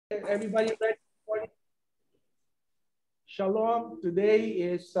Everybody ready? Shalom. Today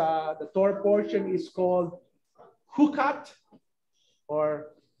is the Torah portion is called Chukat or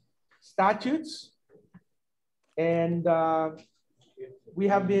statutes, and we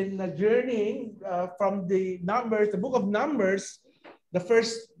have been journeying from the book of Numbers. The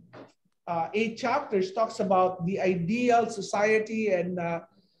first 8 chapters talks about the ideal society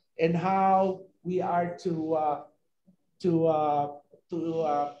and how we are to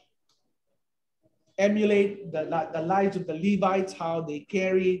emulate the lives of the Levites, how they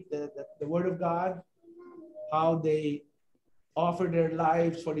carry the word of God, how they offer their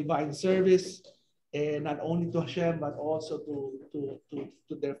lives for divine service, and not only to Hashem, but also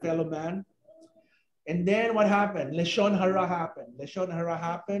to their fellow man. And then what happened? Leshon hara happened. Leshon hara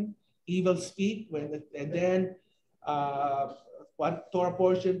happened, evil speak. And then what Torah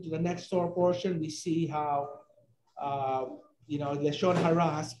portion to the next Torah portion, we see how Leshon hara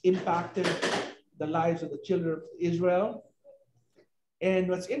has impacted the lives of the children of Israel. And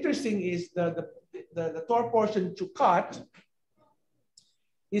what's interesting is the Torah portion Chukat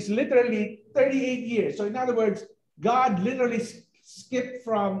is literally 38 years. So in other words, God literally skipped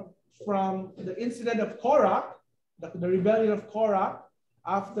from the incident of Korah, the rebellion of Korah,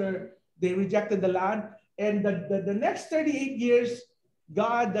 after they rejected the land. And the next 38 years,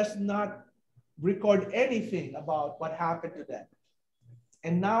 God does not record anything about what happened to them.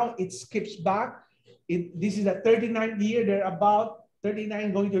 And now it skips back. This is the 39th year. They're about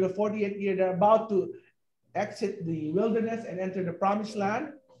 39 going to the 40th year. They're about to exit the wilderness and enter the promised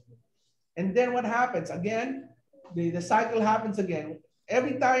land. And then what happens? Again, the cycle happens again.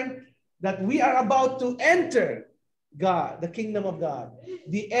 Every time that we are about to enter God, the kingdom of God,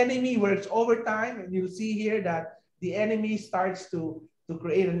 the enemy works overtime. And you'll see here that the enemy starts to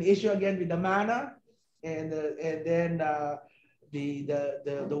create an issue again with the manna. And then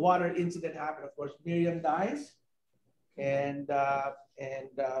the water incident happened. Of course, Miriam dies. And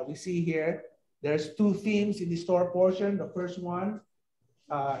we see here, there's 2 themes in this Torah portion. The first one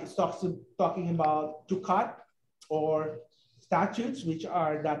is talking about Chukat or statutes, which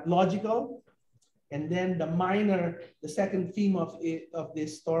are that logical. And then the second theme of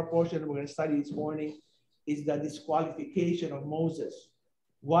this Torah portion we're going to study this morning is the disqualification of Moses.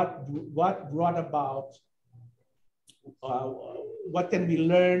 What brought about, what can we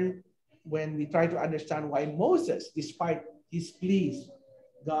learn when we try to understand why Moses, despite his pleas,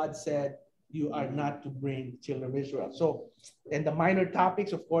 God said, you are not to bring children of Israel. So, and the minor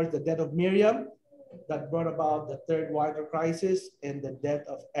topics, of course, the death of Miriam that brought about the third water crisis, and the death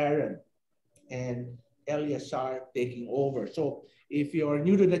of Aaron and Eleazar taking over. So if you're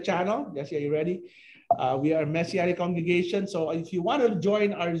new to the channel, yes, are you ready? We are a Messianic congregation. So if you want to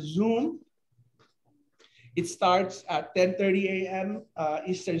join our Zoom, it starts at 10:30 a.m.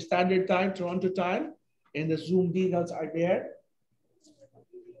 Eastern Standard Time, Toronto time, and the Zoom details are there.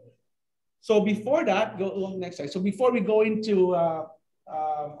 So before that, go along next slide. So before we go into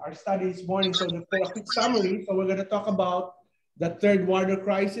our study this morning, so for a quick summary, so we're going to talk about the third water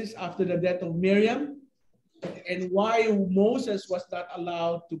crisis after the death of Miriam, and why Moses was not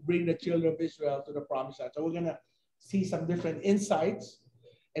allowed to bring the children of Israel to the promised land. So we're going to see some different insights.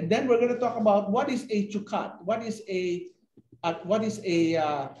 And then we're going to talk about what is a chukat, what is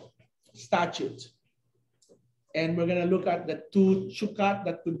a statute. And we're going to look at the 2 chukat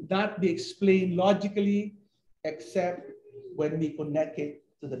that could not be explained logically except when we connect it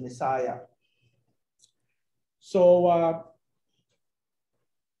to the Messiah. So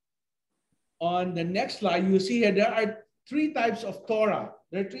on the next slide, you see here, there are 3 types of Torah.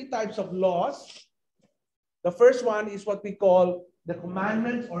 There are 3 types of laws. The first one is what we call the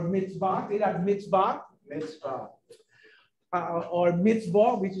commandments or mitzvah. Say that, mitzvah. Mitzvah. Or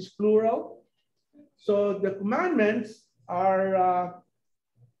mitzvah, which is plural. So the commandments are,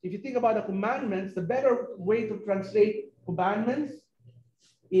 if you think about the commandments, the better way to translate commandments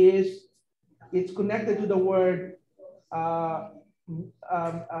is it's connected to the word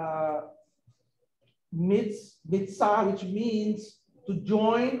mitzvah, which means to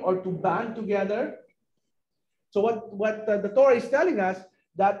join or to band together. So what the Torah is telling us,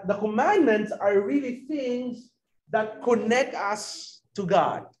 that the commandments are really things that connect us to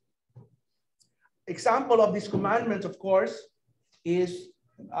God. Example of these commandments, of course, is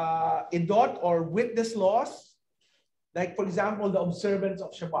idot or witness laws. Like, for example, the observance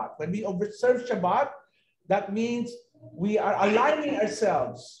of Shabbat. When we observe Shabbat, that means we are aligning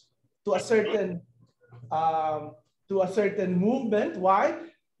ourselves to a certain movement.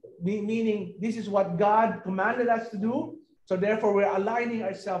 Why? Meaning this is what God commanded us to do. So therefore, we're aligning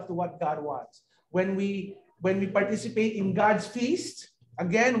ourselves to what God wants. When we participate in God's feast,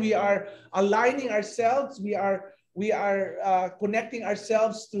 Again, we are aligning ourselves. We are connecting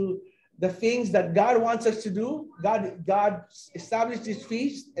ourselves to the things that God wants us to do. God established this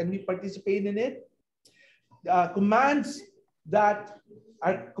feast, and we participate in it. Commandments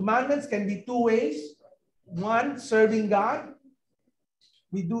can be two ways. One, serving God.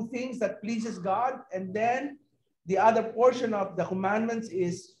 We do things that pleases God, and then the other portion of the commandments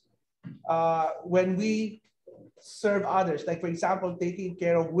is when we serve others. Like, for example, taking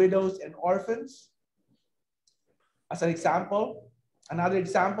care of widows and orphans. As an example. Another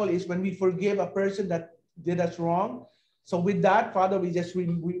example is when we forgive a person that did us wrong. So with that, Father, we're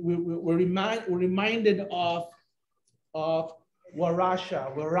reminded of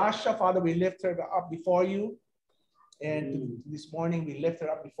Warasha. Warasha, Father, we lift her up before you. And this morning we lift her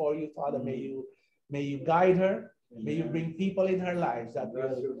up before you, Father. May you guide her. May you bring people in her lives that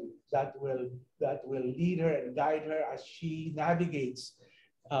will lead her and guide her as she navigates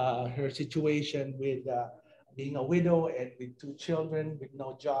her situation with being a widow and with 2 children with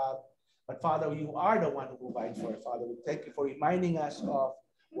no job. But Father, you are the one who provides for her, Father. We thank you for reminding us of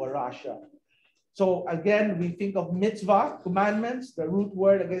Warasha. So again, we think of mitzvah, commandments. The root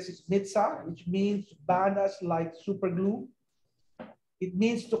word, I guess, is mitzvah, which means to band us like super glue. It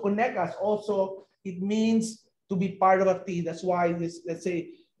means to connect us. Also, it means to be part of a team. That's why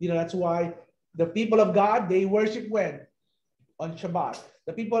that's why the people of God, they worship when? On Shabbat.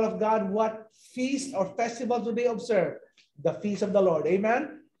 The people of God, what feast or festival do they observe? The feast of the Lord.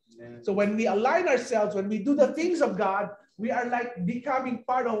 Amen? Amen. So when we align ourselves, when we do the things of God, we are like becoming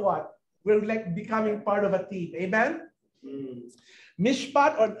part of what? We're like becoming part of a team. Amen?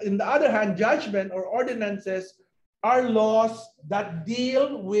 Mishpat, or in the other hand, judgment or ordinances are laws that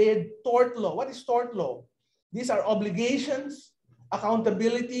deal with tort law. What is tort law? These are obligations,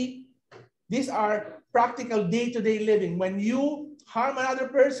 accountability. These are practical day-to-day living. When you harm another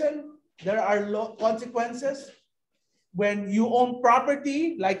person, there are consequences. When you own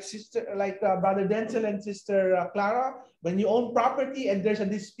property, like Brother Denzel and Sister Clara, when you own property and there's a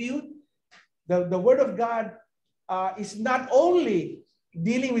dispute, the Word of God is not only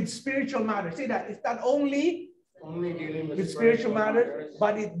dealing with spiritual matters. Say that. It's not only dealing with spiritual matters,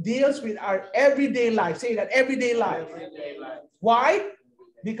 but it deals with our everyday life. Say that, everyday life. Everyday life. Why?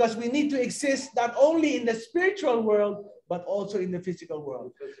 Because we need to exist not only in the spiritual world, but also in the physical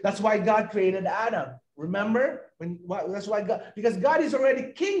world. That's why God created Adam. Remember? That's why God, because God is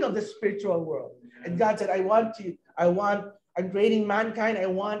already king of the spiritual world. And God said, I'm creating mankind. I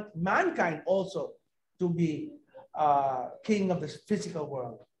want mankind also to be king of the physical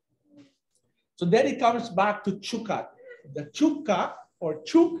world. So then it comes back to Chukat. The Chukat, or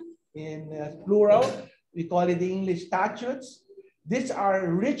Chuk in plural, we call it the English statutes. These are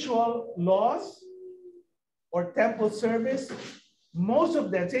ritual laws or temple service. Most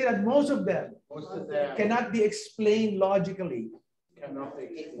of them, say that most of them cannot be explained logically.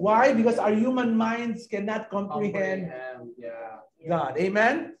 Why? Because our human minds cannot comprehend God.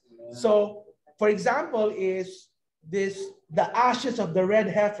 Amen? So, for example, is the ashes of the red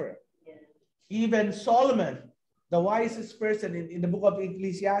heifer. Even Solomon, the wisest person in the book of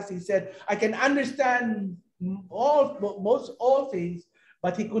Ecclesiastes, said, I can understand all things,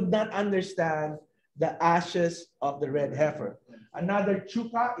 but he could not understand the ashes of the red heifer. Another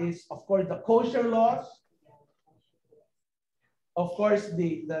chuka is, of course, the kosher laws. Of course,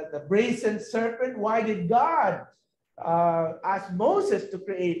 the brazen serpent. Why did God ask Moses to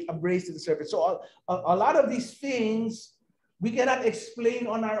create a brazen serpent? So a lot of these things we cannot explain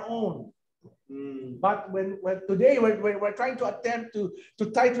on our own. But when today we're trying to attempt to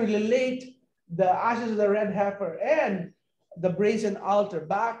try to relate the ashes of the red heifer and the brazen altar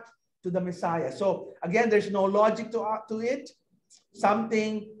back to the Messiah. So again, there's no logic to it.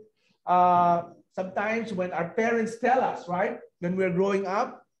 Something sometimes when our parents tell us, right, when we're growing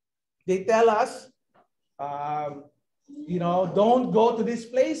up, they tell us, don't go to these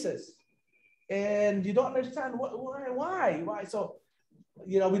places, and you don't understand why. So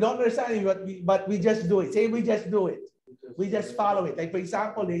we don't understand it, but we just do it. Say we just do it. We just follow it. Like, for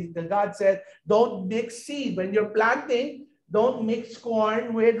example, the God said, don't mix seed. When you're planting, don't mix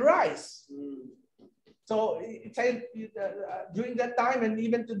corn with rice. So it's during that time and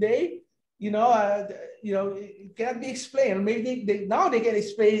even today, it cannot be explained. Maybe now they can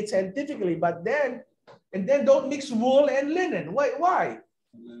explain it scientifically, but then don't mix wool and linen. Why?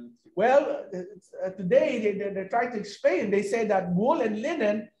 Well, today they're trying to explain. They say that wool and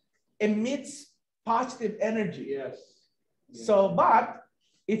linen emits positive energy. Yes. So, but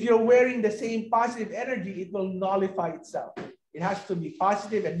if you're wearing the same positive energy, it will nullify itself. It has to be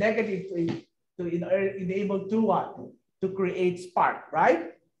positive and negative to enable to what? to create spark,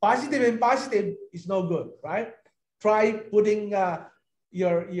 right? Positive and positive is no good, right? Try putting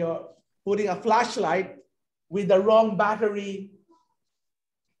putting a flashlight with the wrong battery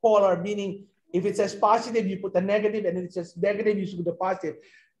polar, meaning if it says positive, you put the negative, and if it says negative, you put the positive.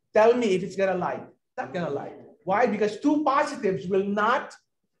 Tell me if it's gonna light. It's not gonna light. Why? Because two positives will not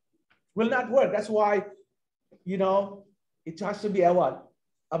work. That's why, you know, it has to be a what?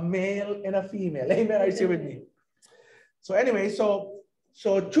 A male and a female. Amen. Are you with me? So anyway, so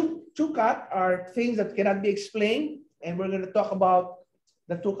Chukat are things that cannot be explained, and we're going to talk about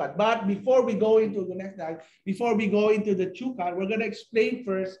the Chukat. But before we go into the next slide, before we go into the Chukat, we're going to explain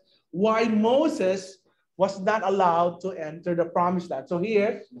first why Moses was not allowed to enter the promised land. So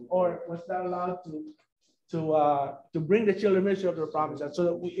here, or was not allowed to bring the children of Israel to the promised land.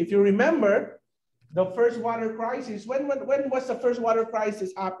 So if you remember, the first water crisis, when was the first water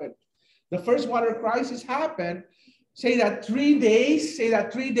crisis happen? The first water crisis happened, say that 3 days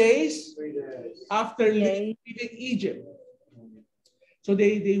after leaving Egypt. So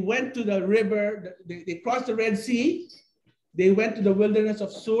they went to the river, they crossed the Red Sea, they went to the wilderness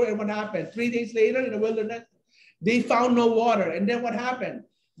of Sur, and what happened? 3 days later in the wilderness, they found no water. And then what happened?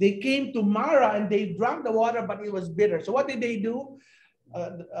 They came to Mara and they drank the water, but it was bitter. So what did they do?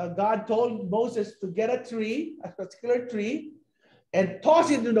 God told Moses to get a tree, a particular tree, and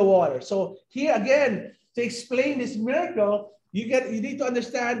toss it into the water. So here again, to explain this miracle, you need to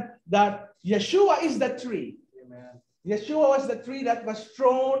understand that Yeshua is the tree. Amen. Yeshua was the tree that was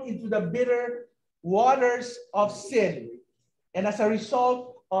thrown into the bitter waters of sin. And as a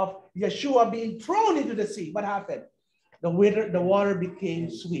result of Yeshua being thrown into the sea, what happened? The water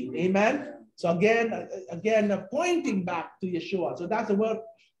became sweet. Amen. So again, pointing back to Yeshua. So that's the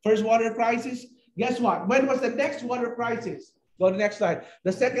first water crisis. Guess what? When was the next water crisis? Go to the next slide.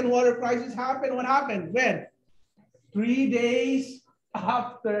 The second water crisis happened. What happened? When? 3 days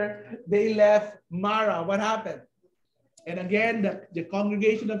after they left Mara. What happened? And again, the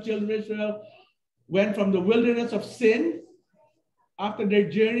congregation of children of Israel went from the wilderness of sin after their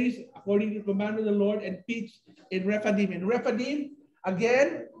journeys, according to the commandment of the Lord, and pitched in Rephidim. In Rephidim,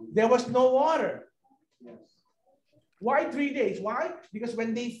 again, there was no water. Why 3 days? Why? Because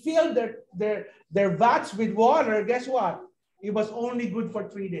when they filled their vats with water, guess what? It was only good for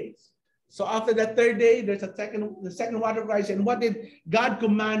 3 days. So after the third day, there's the second water crisis. And what did God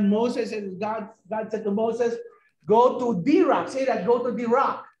command Moses? And God said to Moses, go to the rock. Say that, go to the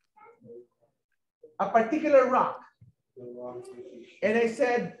rock. A particular rock. And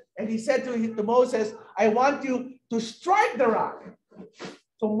he said to Moses, I want you to strike the rock.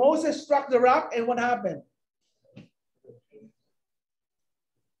 So Moses struck the rock, and what happened?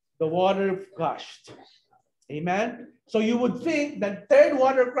 The water gushed. Amen. So you would think that third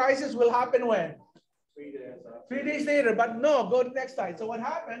water crisis will happen when? 3 days later. But no, go to the next slide. So what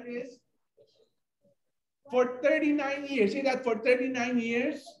happened is, for 39 years, see that for 39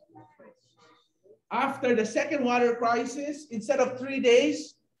 years, after the second water crisis, instead of 3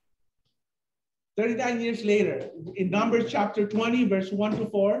 days, 39 years later, in Numbers chapter 20, verse 1 to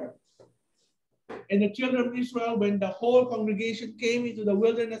 4, and the children of Israel, when the whole congregation came into the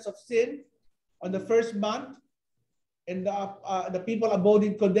wilderness of Sin on the first month, and the people abode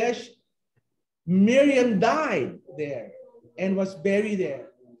in Kadesh, Miriam died there and was buried there.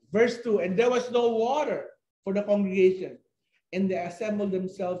 Verse 2, and there was no water for the congregation, and they assembled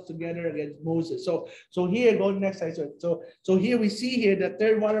themselves together against Moses. So here, go to the next slide. So here we see here the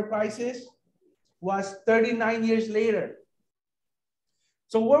third water crisis was 39 years later.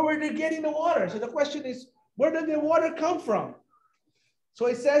 So where were they getting the water? So the question is, where did the water come from? So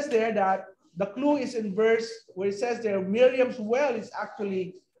it says there that the clue is in verse where it says there, Miriam's well is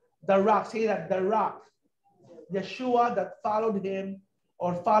actually the rock. Say that, the rock. Yeshua that followed him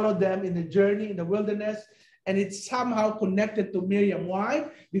or followed them in the journey in the wilderness. And it's somehow connected to Miriam. Why?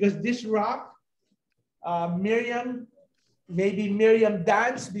 Because this rock, Miriam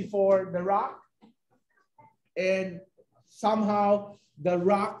danced before the rock. And somehow the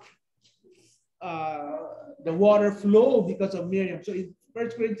rock, the water flowed because of Miriam. So in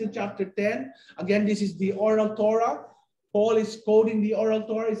 1 Corinthians chapter 10, again, this is the oral Torah. Paul is quoting the oral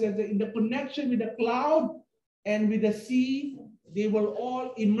Torah. He says that in the connection with the cloud and with the sea, they were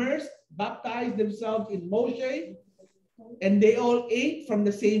all immersed, baptized themselves in Moshe, and they all ate from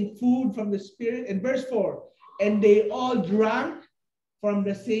the same food from the Spirit. And verse 4, and they all drank from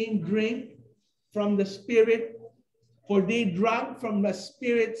the same drink from the Spirit, for they drank from the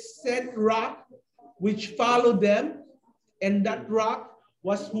Spirit-sent rock, which followed them, and that rock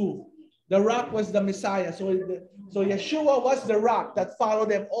was who? The rock was the Messiah. So Yeshua was the rock that followed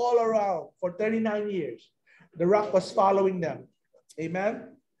them all around for 39 years. the rock was following them.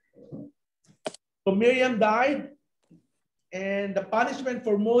 Amen. So Miriam died, and the punishment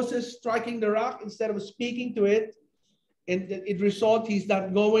for Moses striking the rock instead of speaking to it, and it results he's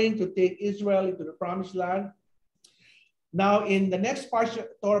not going to take Israel into the promised land. Now in the next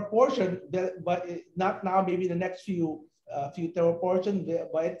Torah portion, but not now, maybe the next few Torah portion,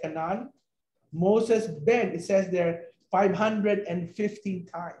 by Canaan, Moses begged, it says there, 515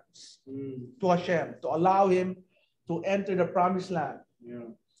 times to Hashem to allow him to enter the promised land. Yeah.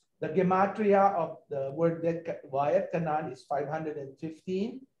 The gematria of the word Vayet Canaan is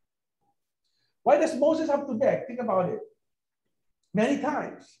 515. Why does Moses have to beg? Think about it. Many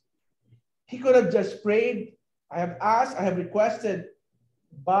times. He could have just prayed, I have asked, I have requested,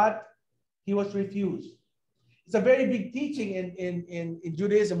 but he was refused. It's a very big teaching in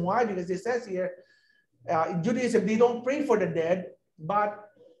Judaism. Why? Because it says here, in Judaism, they don't pray for the dead, but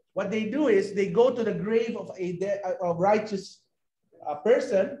what they do is they go to the grave of a righteous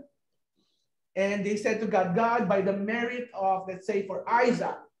person, and they said to God, God, by the merit of, let's say, for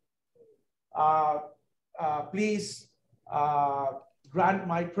Isaac, please grant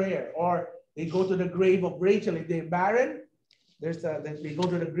my prayer. Or they go to the grave of Rachel. If they're barren, they go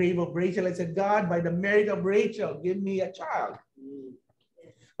to the grave of Rachel and say, God, by the merit of Rachel, give me a child.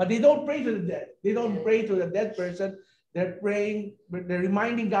 But they don't pray to the dead. They don't pray to the dead person. They're praying, they're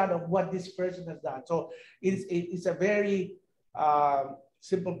reminding God of what this person has done. So it's a very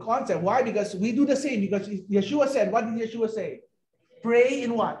simple concept. Why? Because we do the same. Because Yeshua said, what did Yeshua say? Pray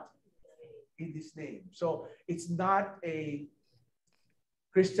in what? In this name. So it's not a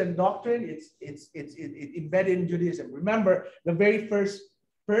Christian doctrine. It's embedded in Judaism. Remember, the very first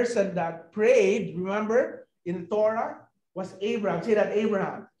person that prayed, remember, in the Torah was Abraham. Say that,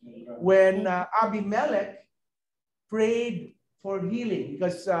 Abraham. When Abimelech prayed for healing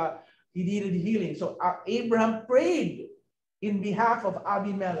because he needed healing. So Abraham prayed in behalf of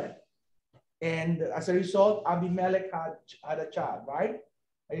Abimelech. And as a result, Abimelech had a child, right?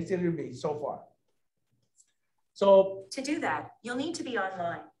 Are you still with me so far? So to do that, you'll need to be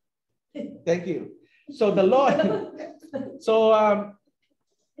online. Thank you. So the Lord, so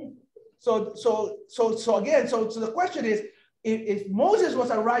the question is, if Moses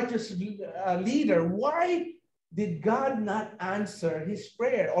was a righteous leader, why did God not answer his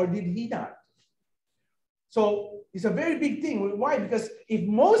prayer, or did he not? So it's a very big thing. Why? Because if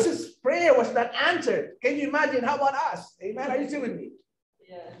Moses' prayer was not answered, can you imagine? How about us? Amen. Are you still with me?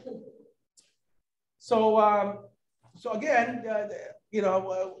 Yeah. So again,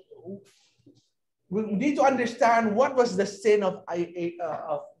 we need to understand what was the sin of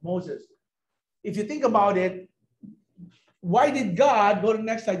Moses. If you think about it, why did God, go to the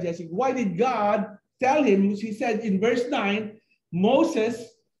next slide, Jesse, why did God tell him, he said in verse 9, Moses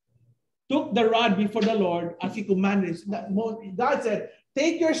took the rod before the Lord as he commanded. God said,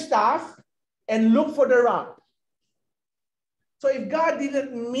 take your staff and look for the rock. So if God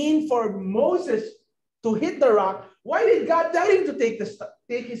didn't mean for Moses to hit the rock, why did God tell him to take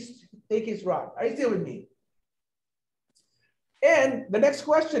his rod? Are you still with me? And the next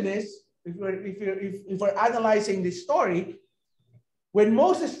question is, if we're analyzing this story, when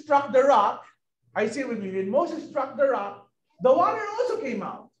Moses struck the rock, are you still with me? When Moses struck the rock, the water also came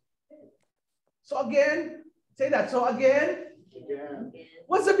out. So again, say that. So again,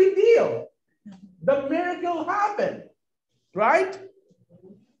 what's the big deal? The miracle happened, right?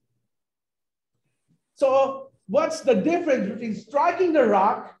 So what's the difference between striking the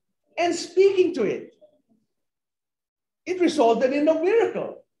rock and speaking to it? It resulted in a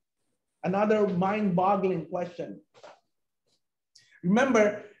miracle. Another mind-boggling question.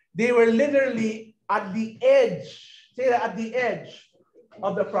 Remember, they were literally at the edge, say that, at the edge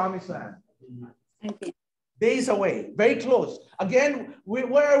of the promised land. Okay. Days away, very close. Again,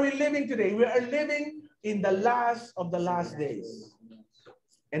 where are we living today? We are living in the last of the last days.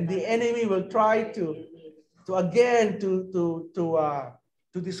 And the enemy will try to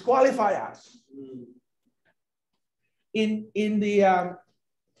disqualify us. In the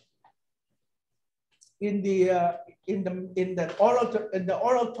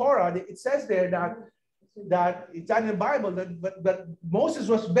oral Torah, it says there that it's not in the Bible that Moses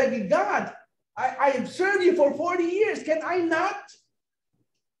was begging God, I have served you for 40 years. Can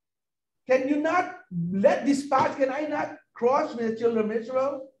you not let this pass? Can I not cross with the children of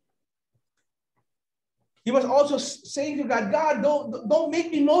Israel? He was also saying to God, God, don't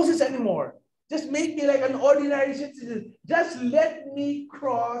make me Moses anymore. Just make me like an ordinary citizen. Just let me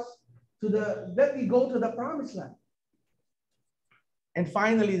let me go to the promised land. And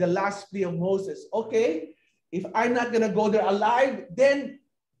finally, the last plea of Moses. Okay, if I'm not going to go there alive, then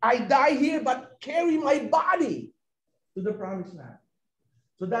I die here, but carry my body to the promised land.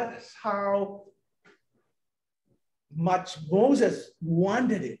 So that's how much Moses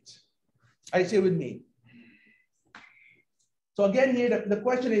wanted it. I say with me. So again here, the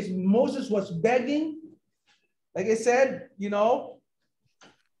question is, Moses was begging. Like I said, you know,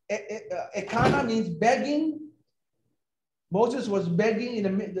 Ekana means begging. Moses was begging in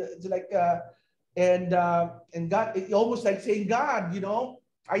the like, and God, it almost like saying, God, you know,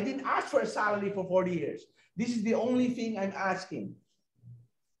 I didn't ask for a salary for 40 years. This is the only thing I'm asking.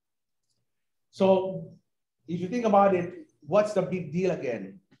 So if you think about it, what's the big deal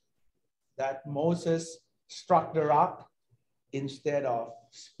again? That Moses struck the rock instead of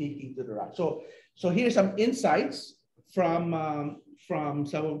speaking to the rock. So here's some insights from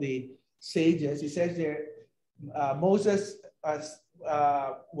some of the sages. It says there, Moses,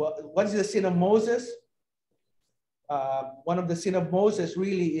 what is the sin of Moses? One of the sin of Moses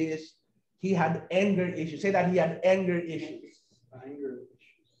really is he had anger issues. Say that he had anger issues.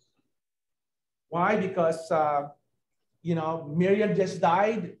 Why? Because, you know, Miriam just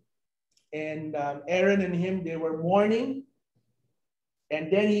died, and Aaron and him, they were mourning. And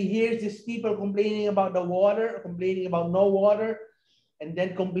then he hears these people complaining about the water, complaining about no water, and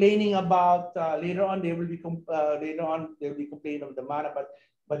then complaining about later on they will be complaining of the manna,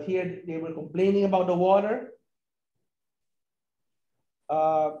 but here they were complaining about the water.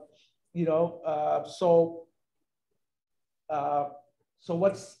 You know, so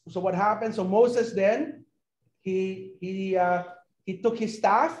what happened? So Moses then he took his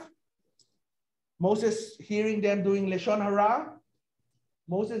staff. Moses hearing them doing Lashon Hara,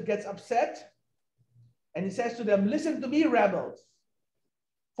 Moses gets upset, and he says to them, "Listen to me, rebels.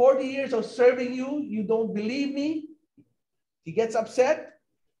 40 years of serving you, you don't believe me." He gets upset.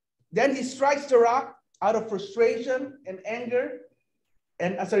 Then he strikes the rock out of frustration and anger.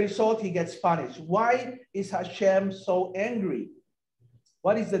 And as a result, he gets punished. Why is Hashem so angry?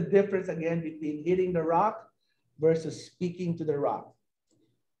 What is the difference again between hitting the rock versus speaking to the rock?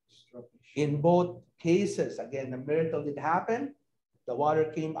 In both cases, again, the miracle did happen. The water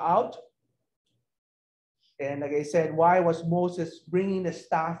came out. And like I said, why was Moses bringing the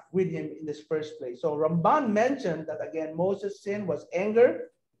staff with him in this first place? So Ramban mentioned that again, Moses' sin was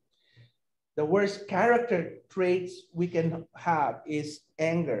anger. The worst character traits we can have is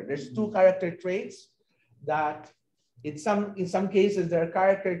anger. There's two character traits that in some cases, there are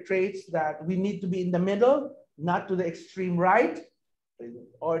character traits that we need to be in the middle, not to the extreme right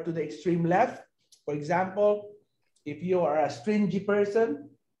or to the extreme left. For example, if you are a stingy person,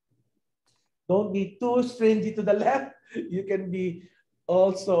 don't be too stingy to the left. You can be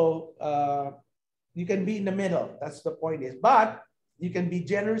also, you can be in the middle. That's the point is. But you can be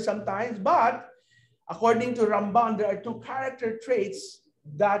generous sometimes. But according to Ramban, there are two character traits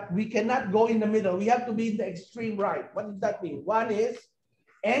that we cannot go in the middle. We have to be in the extreme right. What does that mean? One is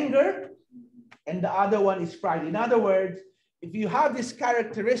anger, and the other one is pride. In other words, if you have these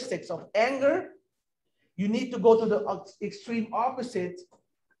characteristics of anger, you need to go to the extreme opposite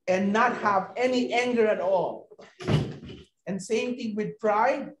and not have any anger at all. And same thing with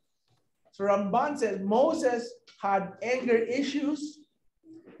pride. So Ramban says Moses had anger issues.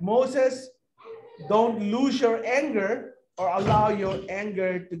 Moses, don't lose your anger or allow your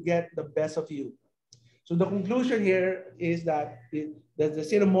anger to get the best of you. So the conclusion here is that the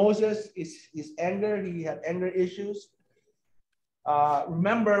sin of Moses is anger. He had anger issues.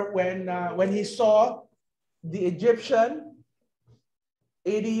 Remember when he saw the Egyptian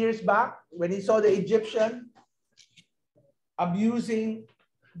 80 years back, when he saw the Egyptian abusing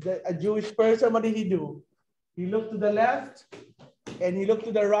a Jewish person, what did he do? He looked to the left and he looked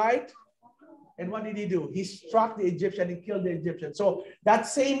to the right. And what did he do? He struck the Egyptian and killed the Egyptian. So that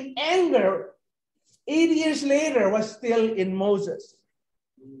same anger, 80 years later, was still in Moses.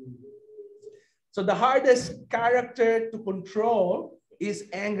 So the hardest character to control is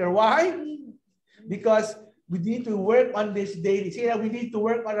anger. Why? Because we need to work on this daily. See that we need to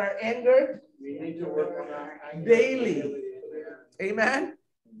work on our anger. We need to work on our anger daily. Amen.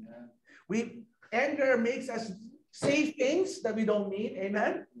 Anger makes us say things that we don't mean.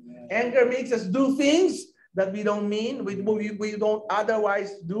 Amen. Anger makes us do things that we don't mean. We don't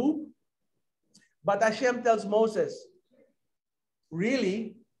otherwise do. But Hashem tells Moses,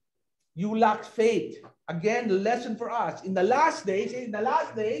 really, you lack faith. Again, the lesson for us. In the last days,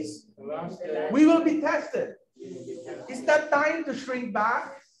 we will be tested. It's not time to shrink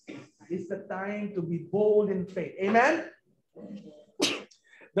back. It's the time to be bold in faith. Amen?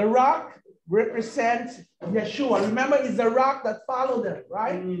 The rock represents Yeshua. Remember, it's the rock that followed them,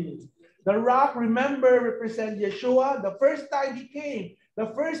 right? The rock, remember, represents Yeshua. The first time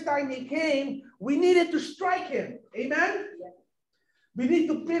he came, we needed to strike him. Amen? We need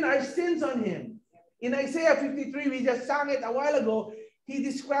to pin our sins on him. In Isaiah 53, we just sang it a while ago, he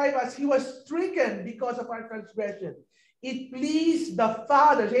described us, he was stricken because of our transgression. It pleased the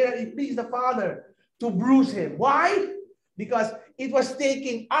Father, it pleased the Father to bruise him. Why? Because it was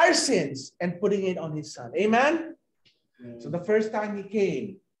taking our sins and putting it on his son. Amen? So the first time he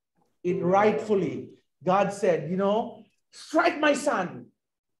came, it rightfully, God said, you know, strike my son.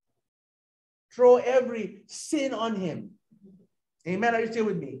 Throw every sin on him. Amen? Are you still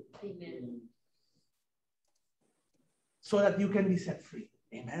with me? Amen. So that you can be set free.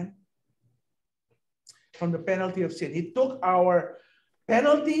 Amen? From the penalty of sin. He took our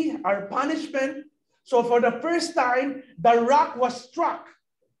penalty, our punishment. So for the first time, the rock was struck.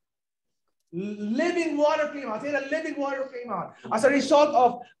 Living water came out. Say that living water came out. As a result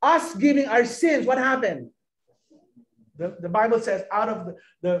of us giving our sins, what happened? The Bible says, out of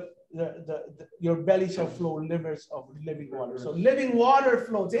your belly shall flow rivers of living water. So living water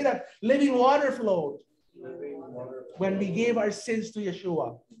flowed. Say that living water flowed when we gave our sins to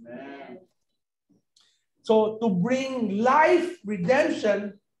Yeshua. Amen. So to bring life,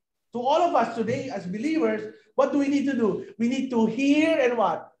 redemption to all of us today as believers, what do we need to do? We need to hear and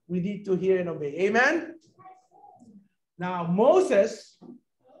what? We need to hear and obey. Amen? Now, Moses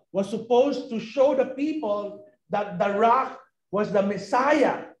was supposed to show the people that the rock was the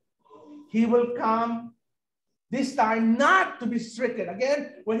Messiah. He will come this time not to be stricken.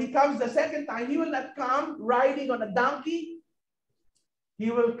 Again, when he comes the second time, he will not come riding on a donkey.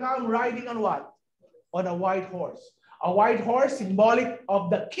 He will come riding on what? On a white horse. A white horse symbolic of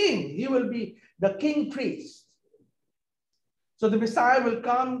the king. He will be the king priest. So the Messiah will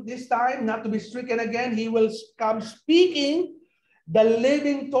come this time not to be stricken again. He will come speaking. The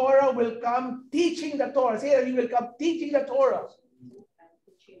living Torah will come teaching the Torah. Say that he will come teaching the Torah.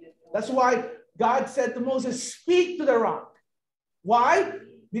 That's why God said to Moses, speak to the rock. Why?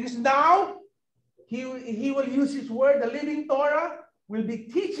 Because now he will use his word. The living Torah will be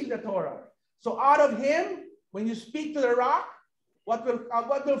teaching the Torah. So out of him, when you speak to the rock, what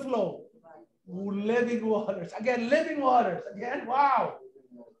will flow? Living waters. Again, living waters. Again, wow.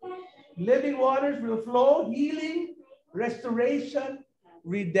 Living waters will flow, healing, restoration,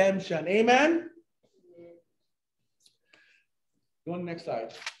 redemption. Amen? Go on next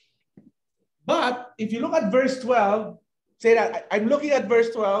slide. But if you look at verse 12, say that, I'm looking at verse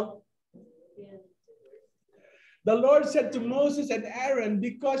 12. The Lord said to Moses and Aaron,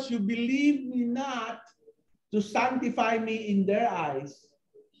 because you believe me not to sanctify me in their eyes,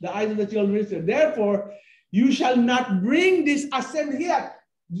 the eyes of the children of Israel. Therefore, you shall not bring this assembly here.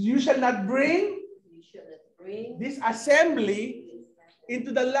 You shall not bring this assembly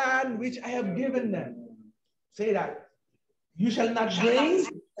into the land which I have given them. Say that. You shall not bring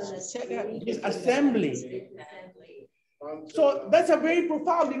this assembly. So that's a very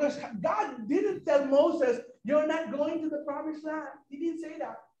profound, because God didn't tell Moses, you're not going to the promised land. He didn't say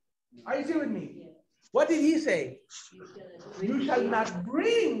that. Are you still with me? What did he say? You shall not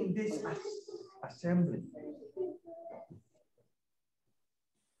bring this assembly.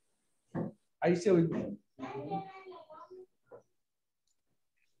 Are you still with me?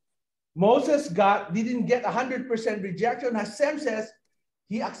 Moses didn't get 100% rejection. Hashem says,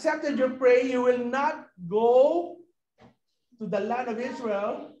 he accepted your prayer. You will not go to the land of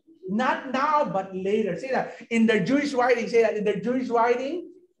Israel, not now, but later. Say that. In their Jewish writing, say that. In their Jewish writing,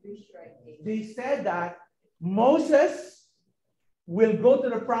 they said that Moses will go to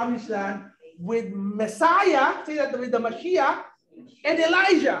the promised land with Messiah, say that, with the Mashiach, and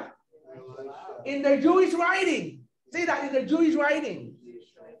Elijah. In their Jewish writing, say that, in their Jewish writing.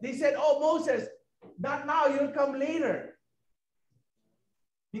 They said, oh, Moses, not now, you'll come later.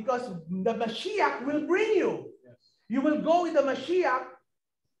 Because the Mashiach will bring you. You will go with the Mashiach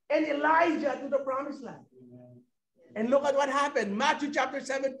and Elijah to the promised land. And look at what happened. Matthew chapter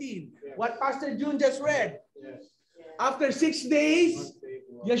 17. What Pastor June just read. After 6 days,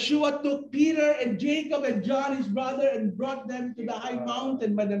 Yeshua took Peter and Jacob and John, his brother, and brought them to the high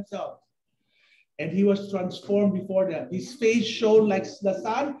mountain by themselves. And he was transformed before them. His face shone like the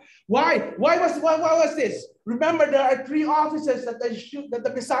sun. Why? Why was this? Remember, there are 3 offices that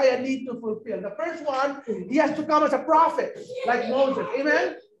the Messiah needs to fulfill. The first one, he has to come as a prophet, like Moses.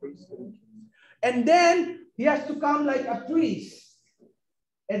 Amen? And then he has to come like a priest.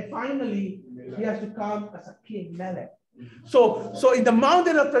 And finally, he has to come as a king, Melech. So in the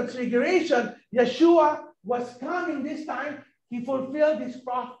mountain of transfiguration, Yeshua was coming this time. He fulfilled his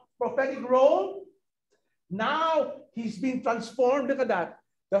prophetic role. Now he's been transformed. Look at that.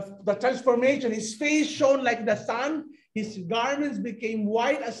 the transformation. His face shone like the sun. His garments became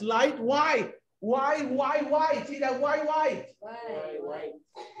white as light. Why? Why? See that? Why? Why?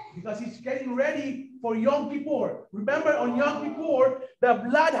 Because he's getting ready for Yom Kippur. Remember, on Yom Kippur, the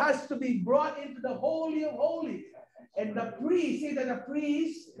blood has to be brought into the Holy of Holies. And the priest, say that the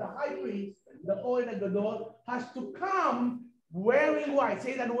priest, the high priest, the Kohen Gadol, has to come wearing white.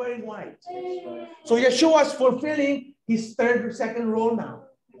 Say that, wearing white. So Yeshua is fulfilling his third or second role now.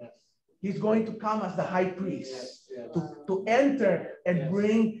 He's going to come as the high priest to enter and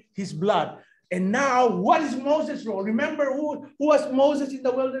bring his blood. And now, what is Moses' role? Remember who was Moses in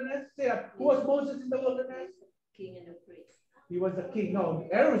the wilderness? Say that. Who was Moses in the wilderness? King and the priest. He was the king. No,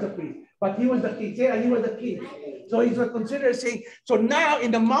 Aaron was a priest, but he was the king. Say that, he was the king. So he's considered saying, so now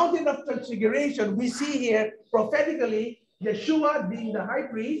in the mountain of transfiguration, we see here prophetically Yeshua being the high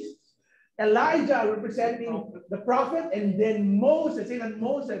priest, Elijah representing the prophet, and then Moses, say that,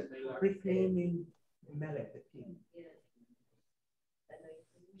 Moses proclaiming Melech, the king.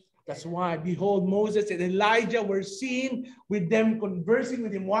 That's why, behold, Moses and Elijah were seen with them conversing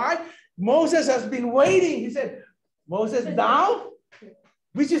with him. Why? Moses has been waiting. He said, Moses, now,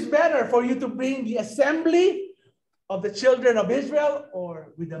 which is better for you to bring the assembly of the children of Israel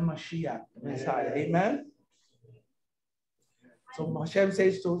or with the Mashiach, Messiah? Amen. So Hashem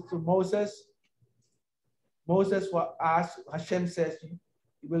says to Moses, Moses will ask, Hashem says, you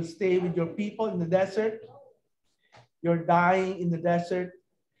will stay with your people in the desert. You're dying in the desert.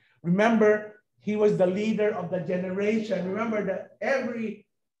 Remember, he was the leader of the generation. Remember that every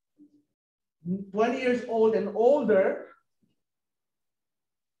 20 years old and older,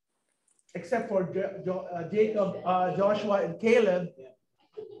 except for Jacob, Joshua, and Caleb,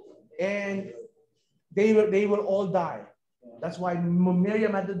 and they will all die. That's why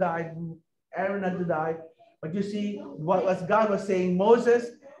Miriam had to die, Aaron had to die. But you see, what God was saying, Moses,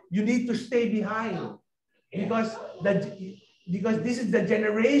 you need to stay behind because this is the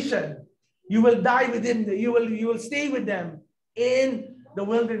generation. You will die with him. You will stay with them in the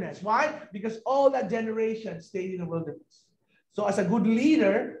wilderness. Why? Because all that generation stayed in the wilderness. So as a good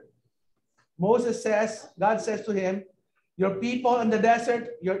leader, Moses says, God says to him, your people in the desert,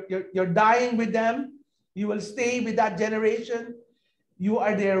 you're dying with them. You will stay with that generation. You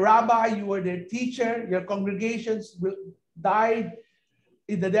are their rabbi. You are their teacher. Your congregations will die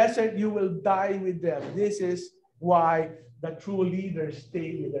in the desert. You will die with them. This is why the true leaders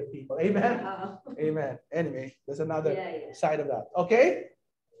stay with their people. Amen? Amen. Anyway, there's another side of that. Okay?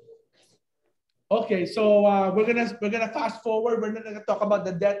 Okay, so we're gonna fast forward. We're not gonna talk about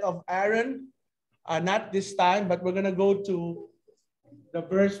the death of Aaron, not this time, but we're gonna go to the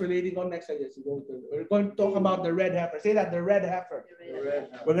verse relating on next. We're going to talk about the red heifer. Say that, the red heifer.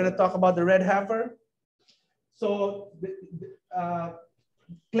 We're gonna talk about the red heifer. So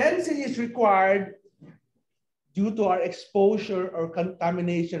cleansing is required due to our exposure or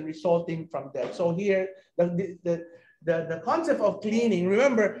contamination resulting from death. So here, the concept of cleaning,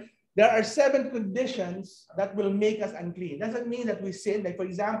 remember, there are 7 conditions that will make us unclean. Doesn't mean that we sin. Like, for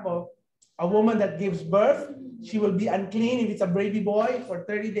example, a woman that gives birth, she will be unclean if it's a baby boy for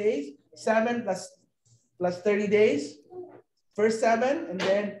 30 days. 7 plus 30 days. First 7, and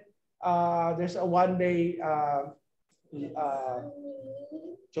then there's a 1 day,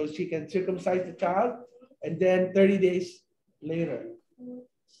 so she can circumcise the child, and then 30 days later.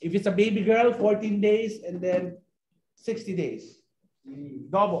 If it's a baby girl, 14 days, and then 60 days.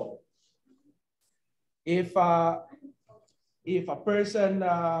 Double. If a person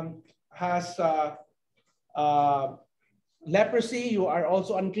has leprosy, you are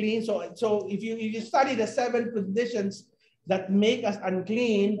also unclean. So if you study the 7 conditions that make us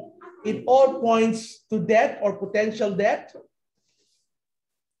unclean, it all points to death or potential death.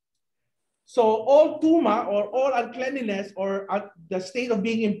 So all tuma or all uncleanliness or the state of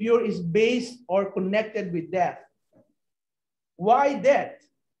being impure is based or connected with death. Why death?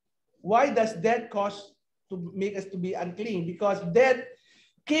 Why does death cause to make us to be unclean? Because death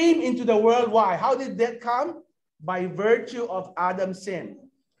came into the world. Why? How did death come? By virtue of Adam's sin.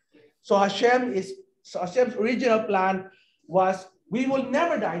 So Hashem's original plan was we will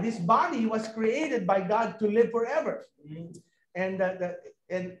never die. This body was created by God to live forever. And a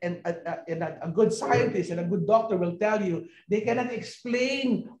good scientist and a good doctor will tell you they cannot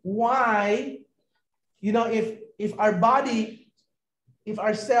explain why, if our body, if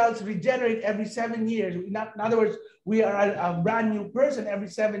our cells regenerate every 7 years, in other words, we are a brand new person every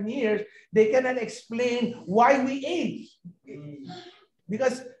 7 years, they cannot explain why we age.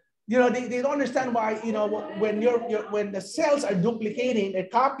 Because, they don't understand why, when the cells are duplicating, they're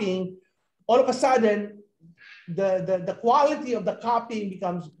copying, all of a sudden, the quality of the copying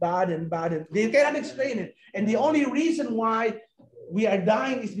becomes bad and bad. And they cannot explain it. And the only reason why we are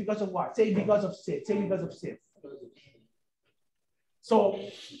dying is because of what? Say because of sin. Say because of sin. So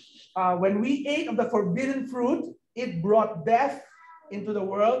when we ate of the forbidden fruit, it brought death into the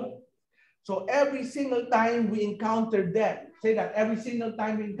world. So every single time we encounter death, say that every single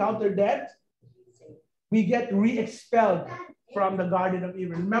time we encounter death, we get re-expelled from the Garden of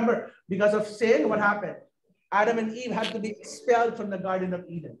Eden. Remember, because of sin, what happened? Adam and Eve had to be expelled from the Garden of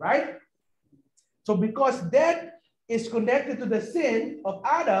Eden, right? So because death is connected to the sin of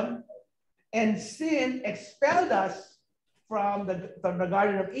Adam, and sin expelled us from the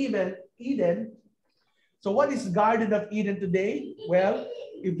Garden of Eden. So what is Garden of Eden today? Well,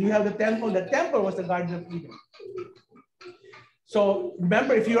 if you have the temple was the Garden of Eden. So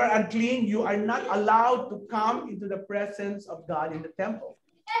remember, if you are unclean, you are not allowed to come into the presence of God in the temple.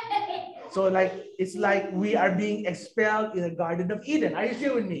 So it's like we are being expelled in the Garden of Eden. Are you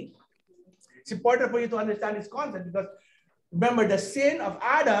still with me? It's important for you to understand this concept because remember, the sin of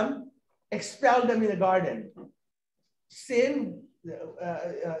Adam expelled them in the garden. The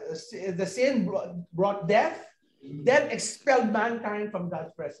sin brought death. Death expelled mankind from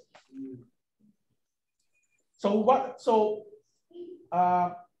God's presence. So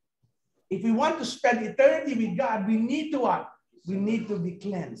if we want to spend eternity with God, we need to what? We need to be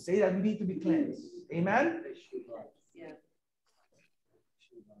cleansed. Say that we need to be cleansed. Amen? Yeah.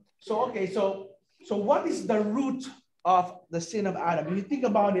 So, okay, so what is the root of the sin of Adam? If you think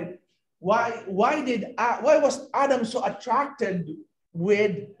about it, why was Adam so attracted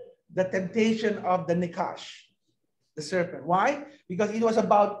with the temptation of the Nikash, the serpent? Why? Because it was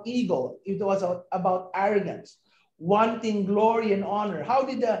about ego. It was about arrogance, wanting glory and honor. How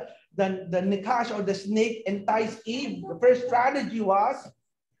did the Nikash or the snake entice Eve? The first strategy was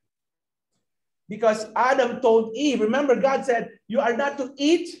because Adam told Eve, remember God said, you are not to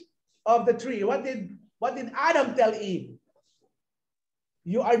eat of the tree. What did Adam tell Eve?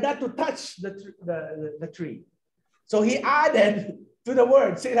 You are not to touch the tree. So he added to the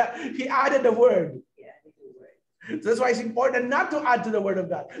word. Say that he added the word. Yeah, the word. So that's why it's important not to add to the word of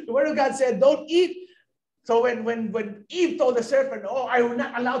God. The word of God said, don't eat. So when Eve told the serpent, oh, I will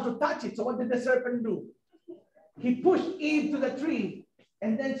not allow to touch it. So what did the serpent do? He pushed Eve to the tree,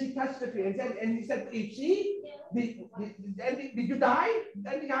 and then she touched the tree. And he said, Eve, see, did you die? Did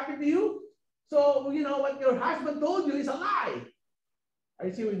anything happen to you? So, you know, what your husband told you is a lie. Are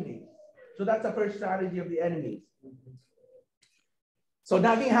you see with me? So that's the first strategy of the enemy. So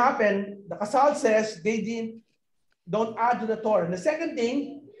nothing happened. The Kasal says don't add to the Torah. And the second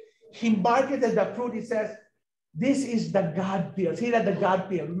thing, he marketed the fruit. He says, this is the God pill. See that the God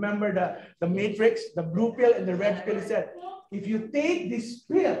pill. Remember the matrix, the blue pill and the red pill. He said, if you take this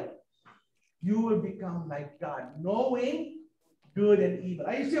pill, you will become like God, knowing good and evil.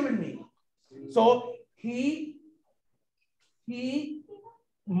 Are you still with me? So he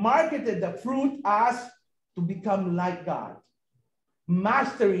marketed the fruit as to become like God.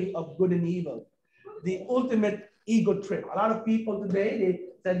 Mastery of good and evil. The ultimate ego trip. A lot of people today, they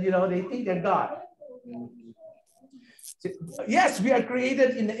said, you know, they think they're God. Yes, we are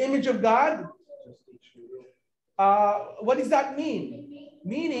created in the image of God. What does that mean?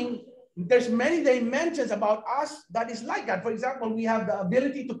 Meaning, there's many dimensions about us that is like God. For example, we have the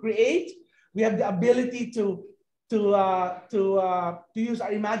ability to create. We have the ability to use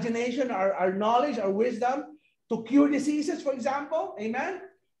our imagination, our knowledge, our wisdom, to cure diseases, for example. Amen?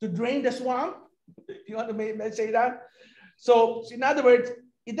 To drain the swamp, if you want to say that. So in other words,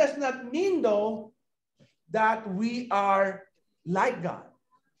 it does not mean, though, that we are like God.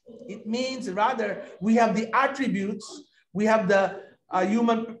 It means rather we have the attributes, we have the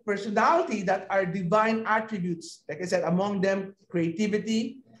human personality that are divine attributes. Like I said, among them,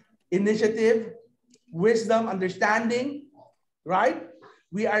 creativity, initiative, wisdom, understanding, right?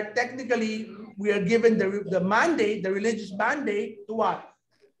 We are given the mandate, the religious mandate to what?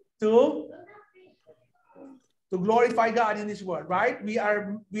 To glorify God in this world, right? We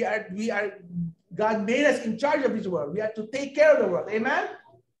are, God made us in charge of this world. We are to take care of the world. Amen?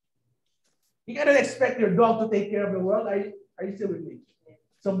 You cannot expect your dog to take care of the world. Are you still with me?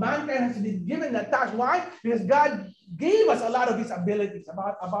 So mankind has been given that task. Why? Because God gave us a lot of his abilities,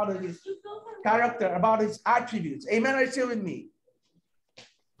 about his character, about his attributes. Amen? Are you still with me?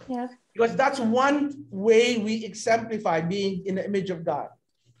 Yeah. Because that's one way we exemplify being in the image of God,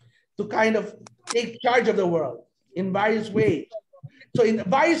 to kind of take charge of the world in various ways. So in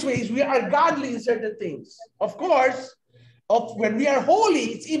various ways, we are godly in certain things. Of course, when we are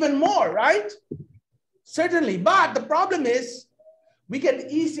holy, it's even more, right? Certainly. But the problem is, We can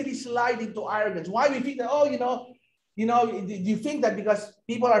easily slide into arrogance. Why? We think that, oh, do you think that because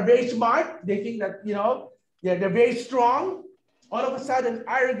people are very smart, they think that, they're very strong, all of a sudden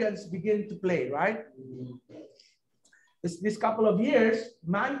arrogance begin to play, right? This couple of years,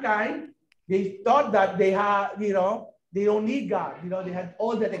 mankind, they thought that they had, they don't need God. They had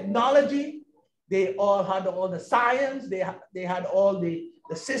all the technology, they all had all the science, they had all the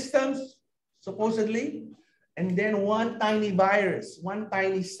systems, supposedly, and then one tiny virus, one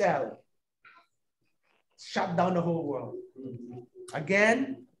tiny cell, shut down the whole world.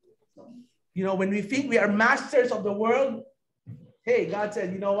 Again, when we think we are masters of the world, hey, God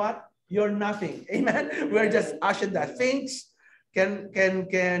said, you know what? You're nothing. Amen. We're just ashes that things can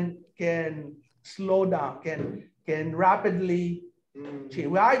slow down, can rapidly change.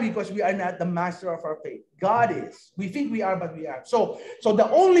 Why? Because we are not the master of our fate. God is. We think we are, but we are. So the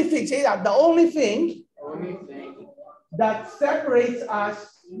only thing, say that, the only thing that separates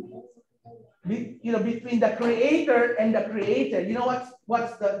us, between the creator and the created. You know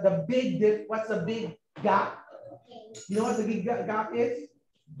what's the big gap? You know what the big gap is?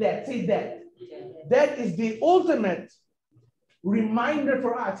 Death. Say death. Death is the ultimate reminder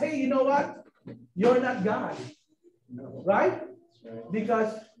for us. Hey, you know what? You're not God. Right?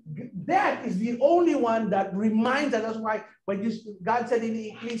 Because death is the only one that reminds us. That's why when God said in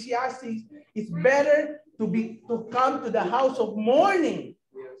Ecclesiastes, it's better to come to the house of mourning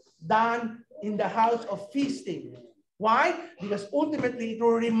than in the house of feasting. Why? Because ultimately it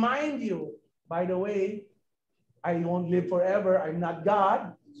will remind you, by the way, I won't live forever. I'm not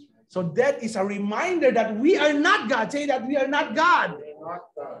God. So that is a reminder that we are not God. Say that we are not God.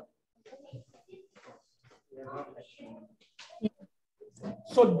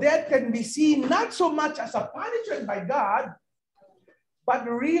 So death can be seen not so much as a punishment by God, but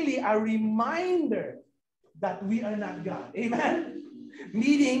really a reminder that we are not God. Amen?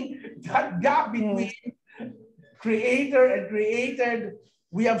 Meaning that gap between creator and created.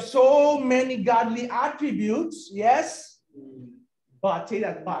 We have so many godly attributes, yes? But, say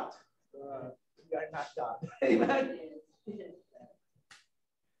that, but we are not God. Amen?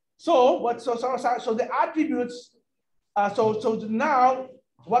 So the attributes, so now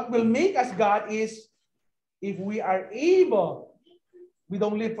what will make us God is if we are able, we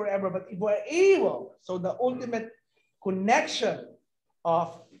don't live forever, but if we are able, so the ultimate connection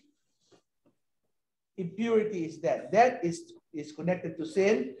of impurity is death. Death is connected to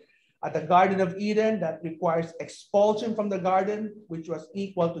sin. At the Garden of Eden, that requires expulsion from the garden, which was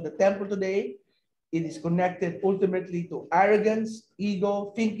equal to the temple today. It is connected ultimately to arrogance,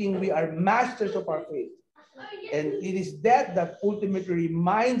 ego, thinking we are masters of our faith. And it is that ultimately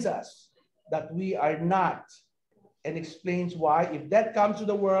reminds us that we are not, and explains why, if that comes to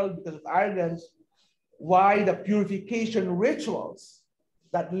the world because of arrogance, why the purification rituals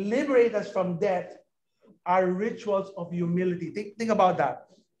that liberate us from death are rituals of humility. Think about that.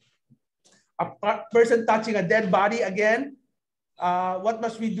 A person touching a dead body, again, what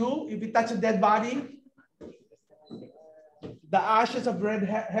must we do if we touch a dead body? The ashes of red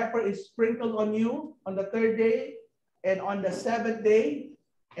heifer is sprinkled on you on the 3rd day and on the 7th day.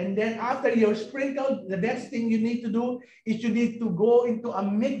 And then after you're sprinkled, the next thing you need to do is you need to go into a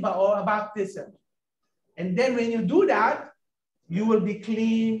mikvah or a baptism. And then when you do that, you will be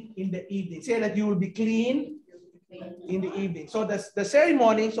clean in the evening. Say that you will be clean in the evening. So the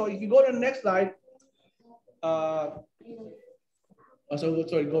ceremony, so if you go to the next slide, go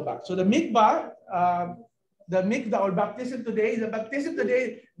back. So the mikvah or baptism today,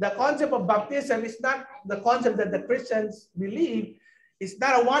 the concept of baptism is not the concept that the Christians believe. It's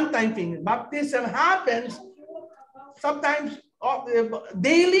not a one-time thing. Baptism happens sometimes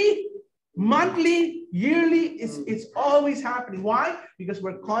daily, monthly, yearly. It's always happening. Why? Because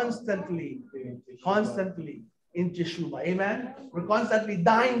we're constantly in Yeshua. Amen. We're constantly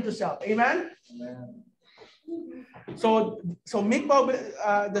dying to self. Amen. So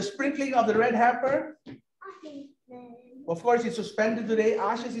mikvah, the sprinkling of the red heifer, of course, it's suspended today.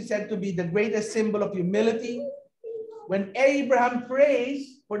 Ashes is said to be the greatest symbol of humility. When Abraham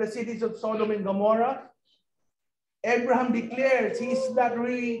prays for the cities of Sodom and Gomorrah, Abraham declares he's not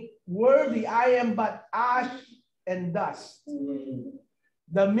really worthy. I am but ash and dust.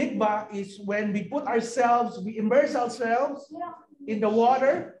 The mikvah is when we we immerse ourselves in the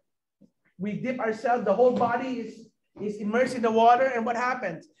water. We dip ourselves, the whole body is immersed in the water. And what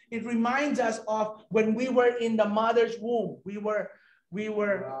happens? It reminds us of when we were in the mother's womb. We were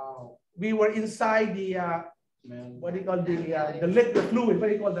inside the what do you call the liquid fluid? What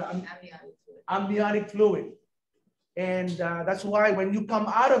do you call the amniotic fluid? And that's why when you come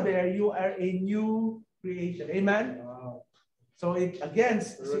out of there, you are a new creation. Amen. Wow. So it again,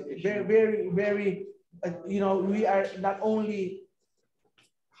 very, very, very, we are not only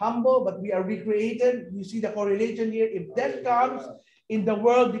humble, but we are recreated. You see the correlation here. If death comes in the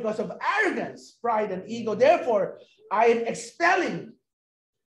world because of arrogance, pride, and ego, therefore I'm expelled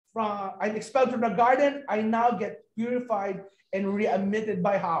from the garden. I now get purified and readmitted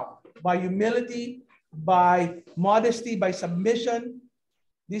by how? By humility, by modesty, by submission.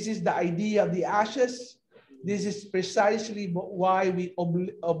 This is the idea of the ashes. This is precisely why we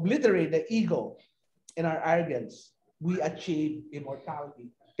obliterate the ego and our arrogance. We achieve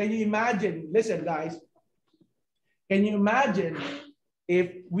immortality. Can you imagine? Listen, guys. Can you imagine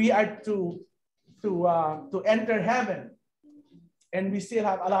if we are to enter heaven and we still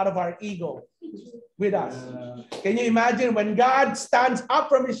have a lot of our ego with us? Can you imagine when God stands up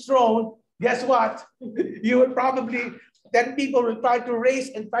from his throne? Guess what? You will probably, then people will try to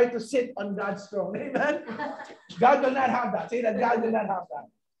race and try to sit on God's throne. Amen? God will not have that. Say that God will not have that.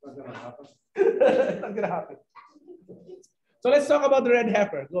 Not going to happen. Not going to happen. So let's talk about the red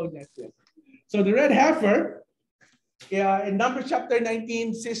heifer. Go next. So the red heifer, in Numbers chapter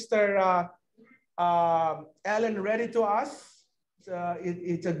 19, Sister Ellen read it to us.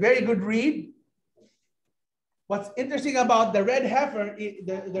 It's a very good read. What's interesting about the red heifer,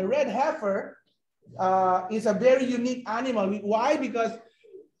 the red heifer is a very unique animal. Why? Because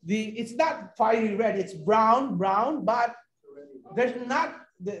it's not fiery red, it's brown, but there's not,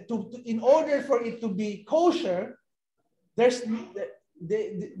 in order for it to be kosher, they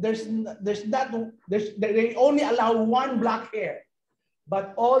only allow one black hair,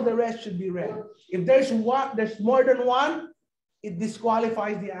 but all the rest should be red. If there's more than one, it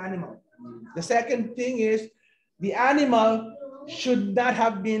disqualifies the animal. The second thing is the animal should not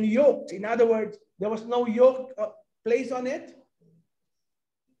have been yoked. In other words, there was no yoke placed on it.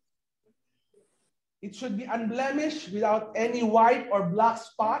 It should be unblemished without any white or black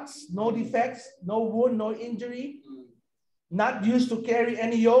spots, no defects, no wound, no injury, not used to carry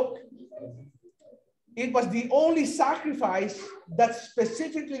any yoke. It was the only sacrifice that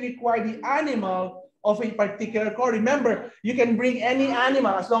specifically required the animal of a particular color. Remember, you can bring any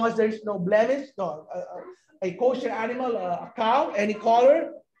animal as long as there's no blemish, a kosher animal, a cow, any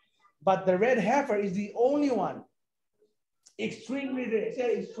color. But the red heifer is the only one. Extremely rare.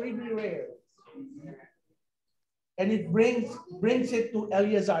 Say extremely rare. And it brings it to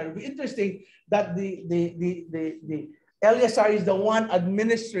Eleazar. It'll be interesting that the Eleazar is the one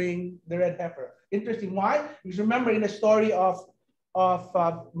administering the red heifer. Interesting. Why? Because remember in the story of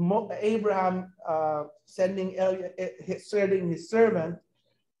Abraham sending his servant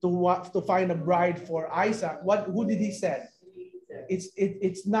to find a bride for Isaac. Who did he send?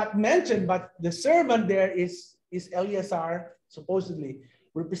 It's not mentioned, but the servant there is Eleazar, supposedly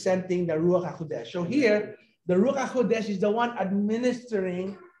representing the Ruach HaKodesh. So here, the Ruach HaKodesh is the one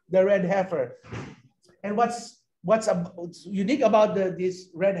administering the red heifer. And what's unique about this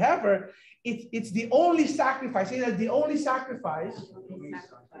red heifer, it's the only sacrifice. See, that's the only sacrifice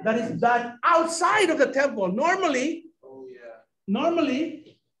that is done outside of the temple. Normally,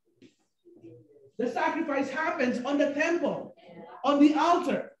 the sacrifice happens on the temple, on the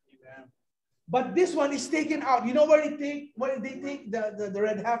altar. But this one is taken out. You know where they take the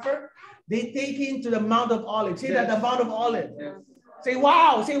red heifer? They take it to the Mount of Olives. Say that, the Mount of Olives. Yes. Say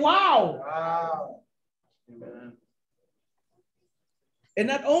wow. Say wow. Wow. Amen. And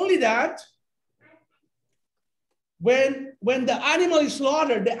not only that, when the animal is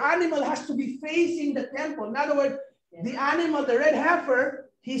slaughtered, the animal has to be facing the temple. In other words, the animal, the red heifer,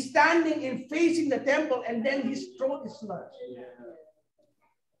 he's standing and facing the temple, and then his throat is slashed. Yeah.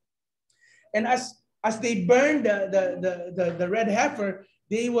 And as they burn the red heifer,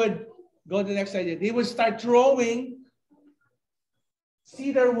 they would go to the next slide. They would start throwing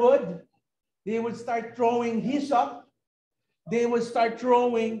cedar wood. They would start throwing hyssop. They would start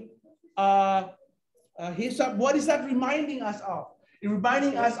throwing hyssop. What is that reminding us of? It's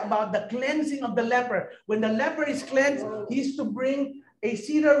reminding us about the cleansing of the leper. When the leper is cleansed, he is to bring a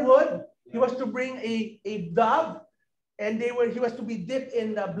cedar wood. He was to bring a dove, and he was to be dipped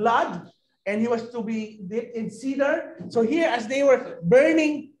in the blood, and he was to be dipped in cedar. So here, as they were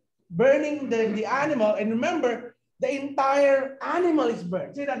burning the animal, and remember, the entire animal is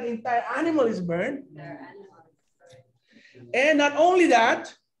burned. Say that the entire animal is burned. And not only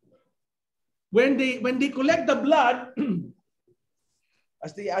that, when they collect the blood,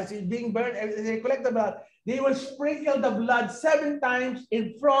 as it's being burned, as they collect the blood, they will sprinkle the blood 7 times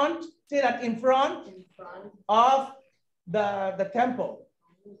in front. Say that, in front of the temple.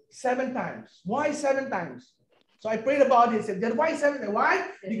 7 times. Why 7 times? So I prayed about this. And then why 7 times? Why?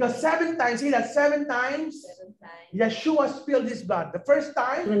 Because 7 times, see that 7 times, Yeshua spilled his blood. The first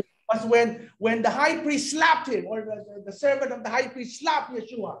time was when the high priest slapped him, or the servant of the high priest slapped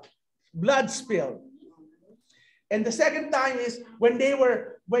Yeshua. Blood spilled. And the second time is when they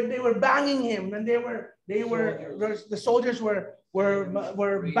were banging him, when the soldiers were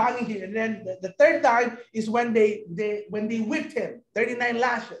banging him. And then the third time is when they whipped him, 39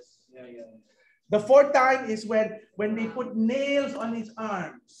 lashes. The fourth time is when they put nails on his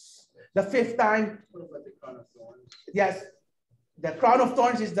arms. The fifth time, yes, the crown of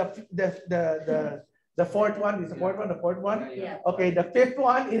thorns is the fourth one. Is the fourth one? Yeah. Okay, the fifth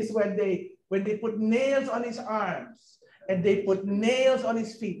one is when they put nails on his arms and they put nails on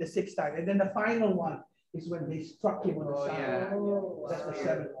his feet, the sixth time. And then the final one is when they struck him on the side. Yeah. That's the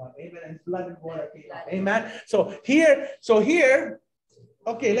seventh one. Amen. And blood and water came out. Amen. So here,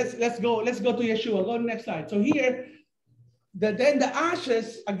 okay, let's go to Yeshua. Go to the next slide. So here, then the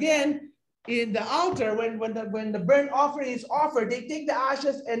ashes again in the altar, when the burnt offering is offered, they take the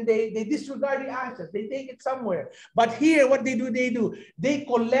ashes and they disregard the ashes. They take it somewhere. But here, what they do, they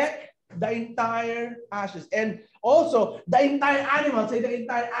collect the entire ashes. And also the entire animal, say the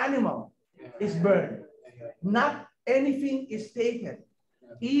entire animal is burned. Not anything is taken.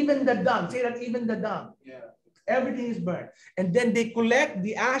 Even the dung, say that even the dung. Everything is burned. And then they collect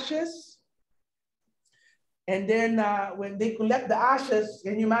the ashes. And then when they collect the ashes,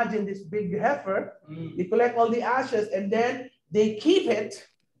 can you imagine this big heifer? They collect all the ashes and then they keep it.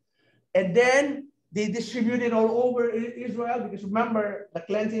 And then they distribute it all over Israel, because remember, the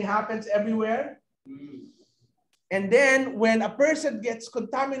cleansing happens everywhere. And then when a person gets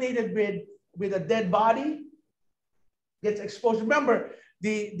contaminated with a dead body, gets exposed, remember,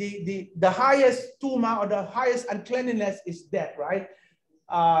 the highest tuma or the highest uncleanliness is death, right?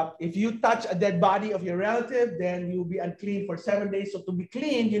 If you touch a dead body of your relative, then you'll be unclean for 7 days. So to be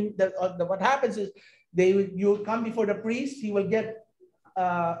clean, what happens is you come before the priest. He will get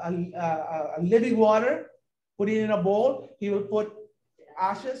a living water, put it in a bowl. He will put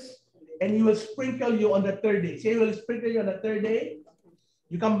ashes, and he will sprinkle you on the third day. Say he will sprinkle you on the third day.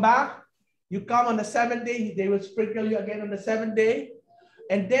 You come back. You come on the 7th day. They will sprinkle you again on the 7th day.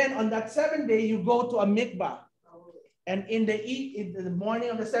 And then on that 7th day, you go to a mikvah. And in the morning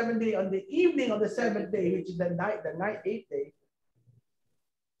of the 7th day, on the evening of the 7th day, which is the night 8th day,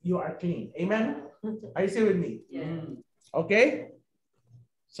 you are clean. Amen. Are you still with me? Yeah. Okay.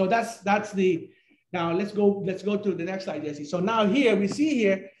 So that's the. Now let's go to the next slide, Jesse. So now here we see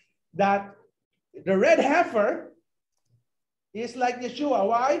here that the red heifer is like Yeshua.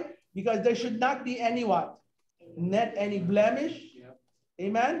 Why? Because there should not be any what? Not any blemish. Yeah.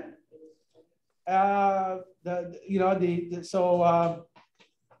 Amen.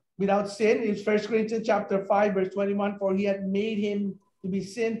 Without sin, in 1 Corinthians chapter 5, verse 21, for he had made him to be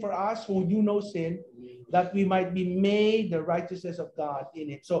sin for us who do no sin, that we might be made the righteousness of God in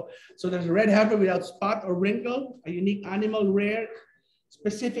it. So there's a red heifer without spot or wrinkle, a unique animal, rare,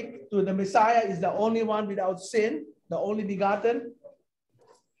 specific to the Messiah, is the only one without sin, the only begotten.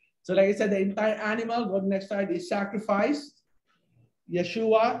 So like I said, the entire animal, go to the next slide, is sacrificed.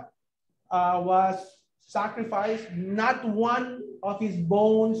 Yeshua was sacrificed. Not one of his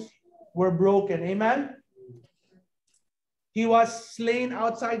bones were broken. Amen. He was slain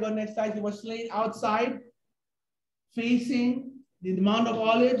outside. Go next slide. He was slain outside, facing the Mount of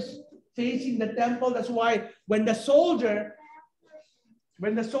Olives, facing the temple. That's why when the soldier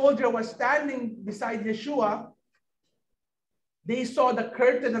was standing beside Yeshua, they saw the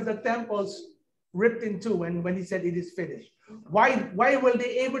curtain of the temples ripped in two when he said it is finished. Why were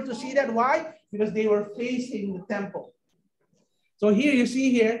they able to see that? Why? Because they were facing the temple. So here you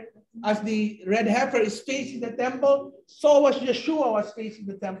see here, as the red heifer is facing the temple, so was Yeshua was facing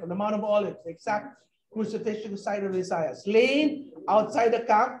the temple, the Mount of Olives, the exact crucifixion site of Messiah. Slain outside the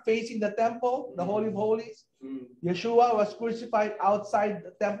camp, facing the temple, the Holy of Holies. Yeshua was crucified outside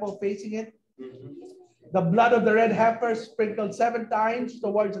the temple, facing it. The blood of the red heifer sprinkled 7 times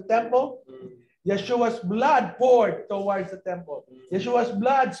towards the temple. Yeshua's blood poured towards the temple. Yeshua's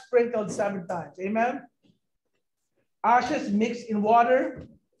blood sprinkled 7 times. Amen. Ashes mixed in water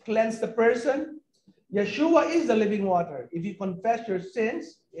cleanse the person. Yeshua is the living water. If you confess your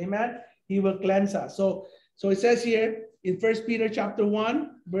sins, amen, he will cleanse us. So it says here in 1 Peter chapter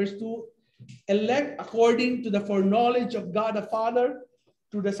 1, verse 2, elect according to the foreknowledge of God the Father,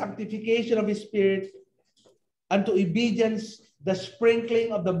 through the sanctification of his Spirit, unto obedience, the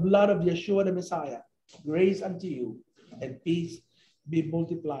sprinkling of the blood of Yeshua the Messiah. Grace unto you and peace be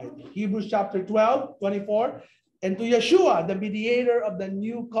multiplied. Hebrews chapter 12, 24. And to Yeshua, the mediator of the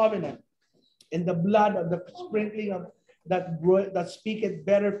new covenant, and the blood of the sprinkling of that speaketh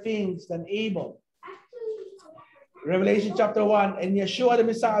better things than Abel. Revelation chapter 1, and Yeshua the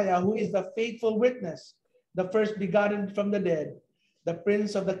Messiah, who is the faithful witness, the first begotten from the dead, the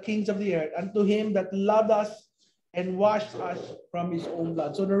prince of the kings of the earth, unto him that loved us and washed us from his own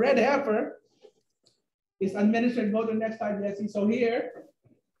blood. So the red heifer is administered. Go to the next slide, Leslie. So here,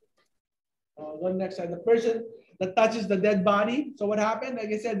 go to the next slide. The person that touches the dead body. So what happened? Like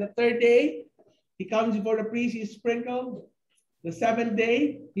I said, the third day, he comes before the priest, he's sprinkled. The seventh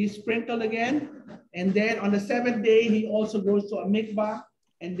day, he's sprinkled again. And then on the seventh day, he also goes to a mikvah,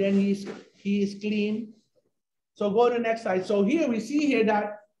 and then he is clean. So go to the next slide. So here we see here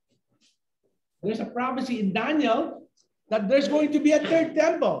that there's a prophecy in Daniel that there's going to be a third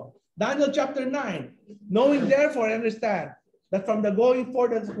temple. Daniel chapter 9. Knowing therefore, understand that from the going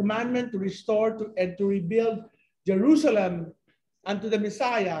forth of the commandment to restore and to rebuild Jerusalem unto the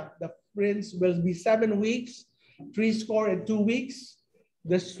Messiah, the prince, will be 7 weeks, 62 weeks.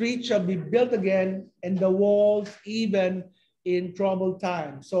 The street shall be built again, and the walls even in troubled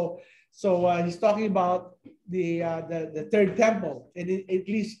times. So he's talking about the third temple, and at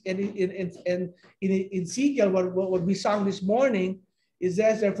least in Ezekiel, what we sang this morning is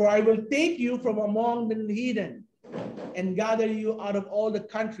that, therefore I will take you from among the heathen and gather you out of all the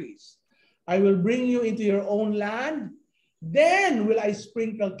countries. I will bring you into your own land. Then will I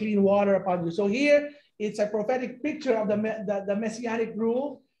sprinkle clean water upon you. So here it's a prophetic picture of the messianic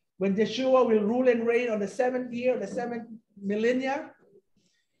rule, when Yeshua will rule and reign on the 7th year, the 7th millennia.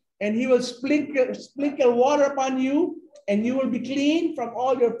 And he will sprinkle water upon you, and you will be clean from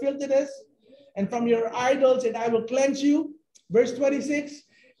all your filthiness and from your idols, and I will cleanse you. Verse 26,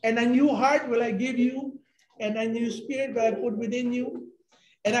 and a new heart will I give you, and a new spirit will I put within you.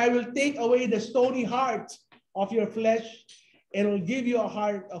 And I will take away the stony heart of your flesh, and will give you a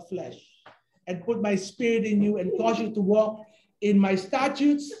heart of flesh, and put my spirit in you, and cause you to walk in my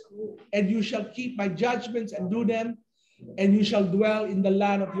statutes, and you shall keep my judgments and do them. And you shall dwell in the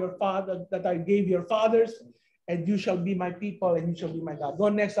land of your father that I gave your fathers, and you shall be my people, and you shall be my God. Go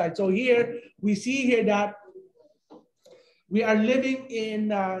next slide. So here we see here that we are living in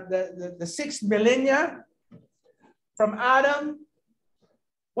the 6th millennia from Adam.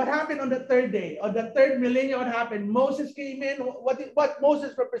 What happened on the third day? On the 3rd millennia, what happened? Moses came in. What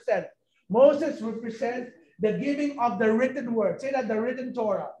Moses represent? Moses represents the giving of the written word. Say that, the written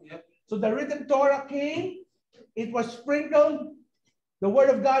Torah. Yep. So the written Torah came. It was sprinkled. The word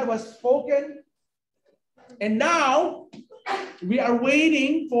of God was spoken. And now we are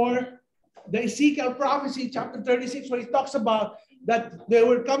waiting for the Ezekiel prophecy, chapter 36, where he talks about that there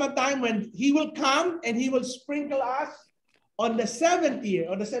will come a time when he will come and he will sprinkle us on the 7th year,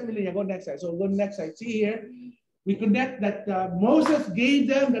 or the 7th millennium. Go next slide. So go next slide. See here, we connect that Moses gave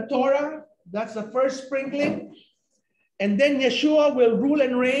them the Torah. That's the first sprinkling. And then Yeshua will rule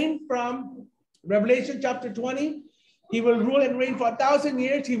and reign from Revelation chapter 20. He will rule and reign for 1,000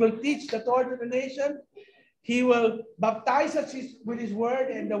 years. He will teach the Torah to the nation. He will baptize us with his word,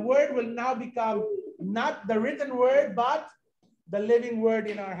 and the word will now become not the written word, but the living word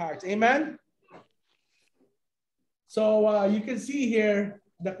in our hearts. Amen? So you can see here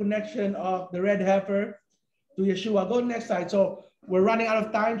the connection of the red heifer to Yeshua. Go next slide. So we're running out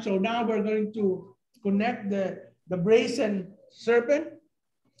of time. So now we're going to connect the brazen serpent.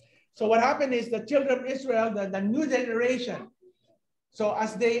 So what happened is the children of Israel, the new generation, so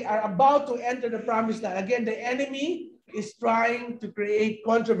as they are about to enter the promised land, again, the enemy is trying to create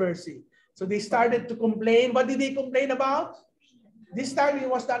controversy. So they started to complain. What did they complain about? This time it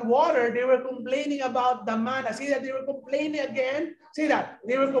was not water. They were complaining about the manna. See that? They were complaining again. See that?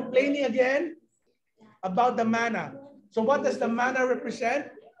 They were complaining again about the manna. So what does the manna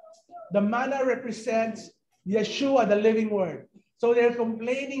represent? The manna represents Yeshua, the living word. So they're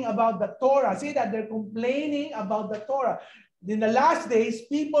complaining about the Torah. See that? They're complaining about the Torah. In the last days,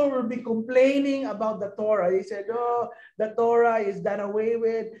 people will be complaining about the Torah. They said, "Oh, the Torah is done away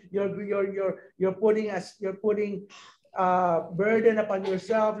with. You're putting burden upon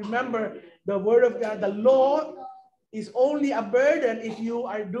yourself." Remember, the word of God, the law, is only a burden if you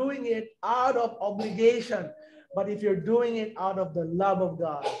are doing it out of obligation. But if you're doing it out of the love of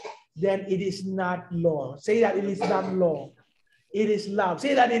God, then it is not law. Say that, it is not law. It is love.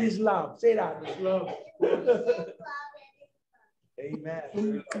 Say that, it is love. Say that, it's love.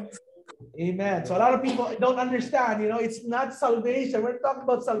 Amen. Amen. So a lot of people don't understand, it's not salvation. We're talking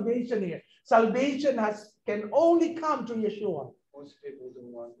about salvation here. Salvation can only come through Yeshua. Most people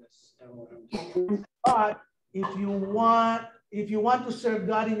don't want this. But if you want to serve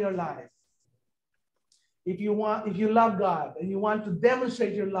God in your life, if you love God and you want to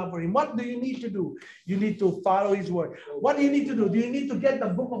demonstrate your love for him, what do you need to do? You need to follow his word. What do you need to do? Do you need to get the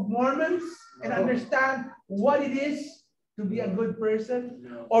Book of Mormon and understand what it is to be a good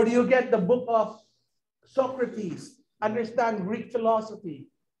person? Or do you get the book of Socrates, understand Greek philosophy?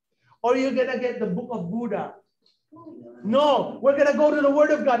 Or you're going to get the book of Buddha? No, we're going to go to the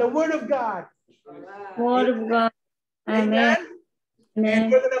Word of God, the Word of God. Word of God. Amen. Amen.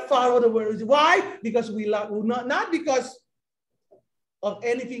 And we're going to follow the Word. Why? Because we love, not because of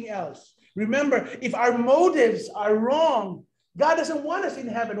anything else. Remember, if our motives are wrong, God doesn't want us in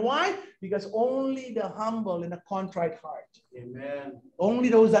heaven. Why? Because only the humble and the contrite heart. Amen. Only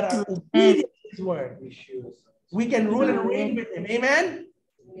those that are obedient to his word. We can rule and reign with him. Amen?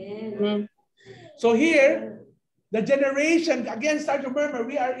 Amen. So here, the generation again start to murmur.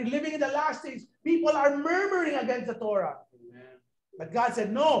 We are living in the last days. People are murmuring against the Torah. Amen. But God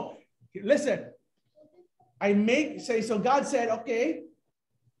said, no, listen. So God said, okay.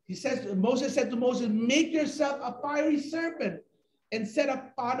 Moses said to Moses, make yourself a fiery serpent and set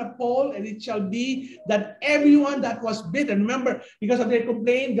upon a pole, and it shall be that everyone that was bitten, remember, because of their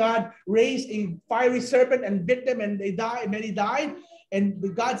complaint, God raised a fiery serpent and bit them, and they died, and many died.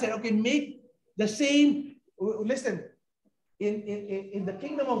 And God said, okay, make the same. Listen, in the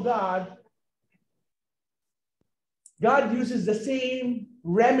kingdom of God, God uses the same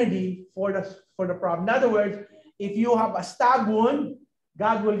remedy for the problem. In other words, if you have a stab wound,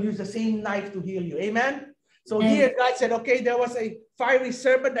 God will use the same knife to heal you. Amen? So here God said, okay, there was a fiery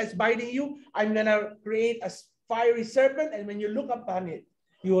serpent that's biting you. I'm going to create a fiery serpent, and when you look upon it,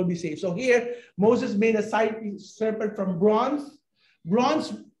 you will be saved. So here, Moses made a serpent from bronze.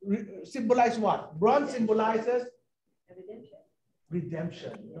 Bronze symbolizes what? Bronze symbolizes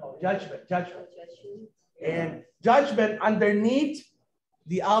redemption. No, judgment. And judgment underneath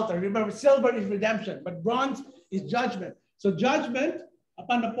the altar. Remember, silver is redemption, but bronze is judgment. So judgment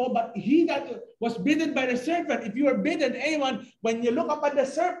upon the pole, but he that was bitten by the serpent, if you are bitten, anyone, when you look upon the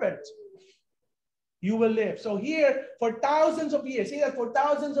serpent, you will live. So here, for thousands of years, say that for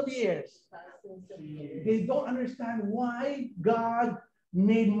thousands of years, they don't understand why God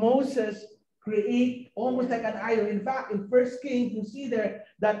made Moses create almost like an idol. In fact, in 1 Kings, you see there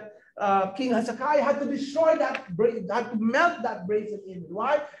that King Hezekiah had to destroy that, had to melt that brazen image.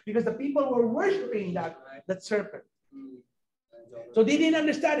 Why? Because the people were worshiping that serpent. So they didn't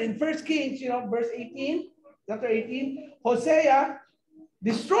understand. In 1 Kings, verse 18, chapter 18, Hosea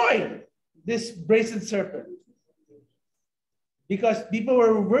destroyed this brazen serpent because people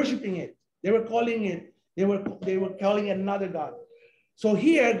were worshiping it. They were calling it, they were calling it another god. So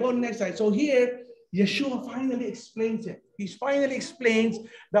here, go to the next slide. So here, Yeshua finally explains it. He finally explains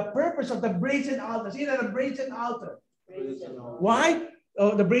the purpose of the brazen altar. See that, the brazen altar. Why?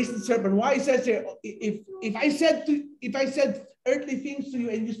 The brazen serpent. Why it says here, if I said earthly things to you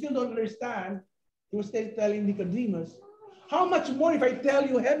and you still don't understand, he was telling Nicodemus, how much more if I tell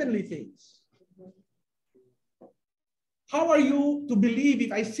you heavenly things? How are you to believe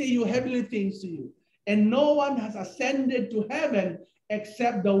if I say you heavenly things to you? And no one has ascended to heaven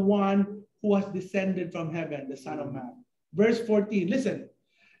except the one who has descended from heaven, the Son of Man. Verse 14, listen.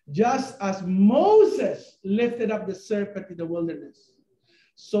 Just as Moses lifted up the serpent in the wilderness,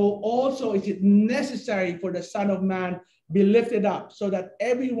 so also is it necessary for the Son of Man be lifted up, so that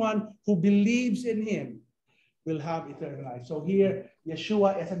everyone who believes in him will have eternal life. So here,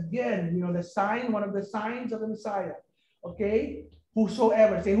 Yeshua is again, the sign, one of the signs of the Messiah. Okay?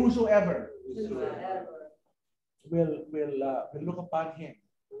 Whosoever, say whosoever. Will look upon him.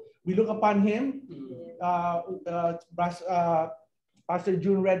 We look upon him. Pastor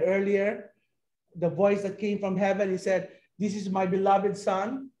June read earlier, the voice that came from heaven. He said, this is my beloved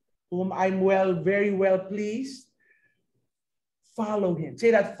son, whom I'm very well pleased. Follow him.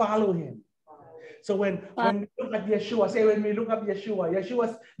 Say that, follow him. So when we look at Yeshua, say when we look at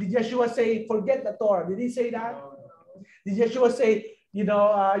Yeshua, did Yeshua say, forget the Torah? Did he say that? Did Yeshua say,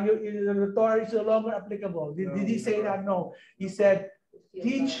 the Torah is no longer applicable? Did he say that? No. He said,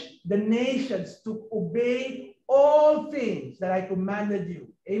 teach the nations to obey all things that I commanded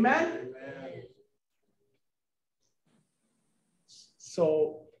you. Amen? Amen.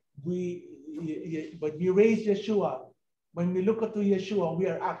 So when we raise Yeshua, when we look at Yeshua, we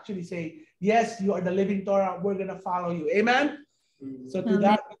are actually saying, yes, you are the living Torah. We're going to follow you. Amen? So to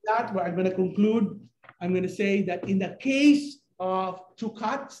that, I'm going to conclude. I'm going to say that in the case of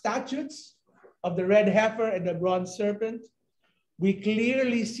Chukat statutes of the red heifer and the bronze serpent, we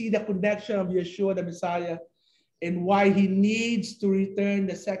clearly see the connection of Yeshua the Messiah and why he needs to return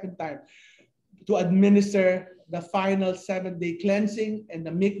the second time to administer the final 7-day cleansing and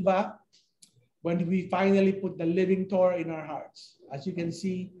the mikvah when we finally put the living Torah in our hearts. As you can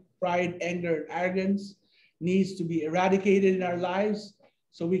see, pride, anger, and arrogance needs to be eradicated in our lives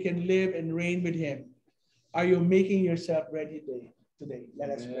so we can live and reign with him. Are you making yourself ready today? Let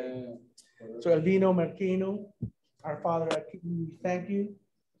us pray. So Elvino Marquino, our Father, our King, we thank you.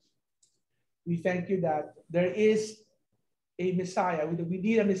 We thank you that there is a Messiah. We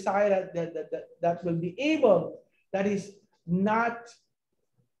need a Messiah that will be able, that is not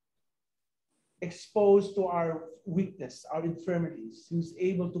exposed to our weakness, our infirmities, who's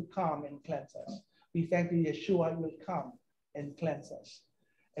able to come and cleanse us. We thank you, Yeshua will come and cleanse us.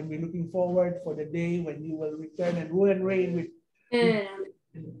 And we're looking forward for the day when you will return and rule and reign with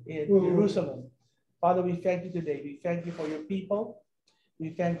in Jerusalem. Father, we thank you today. We thank you for your people.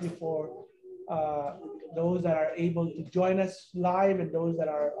 We thank you for those that are able to join us live and those that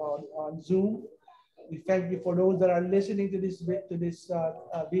are on Zoom. We thank you for those that are listening to this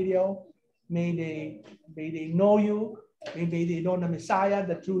video. May they know you. May they know the Messiah,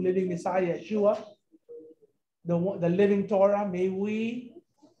 the true living Messiah, Yeshua, the living Torah. May we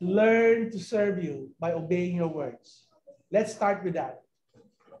learn to serve you by obeying your words. Let's start with that.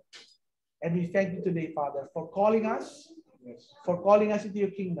 And we thank you today, Father, for calling us, into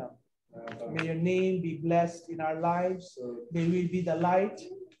your kingdom. May your name be blessed in our lives. May we be the light.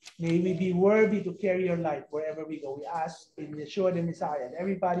 May we be worthy to carry your light wherever we go. We ask in Yeshua the Messiah. And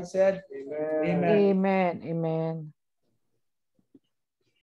everybody said, Amen. Amen. Amen.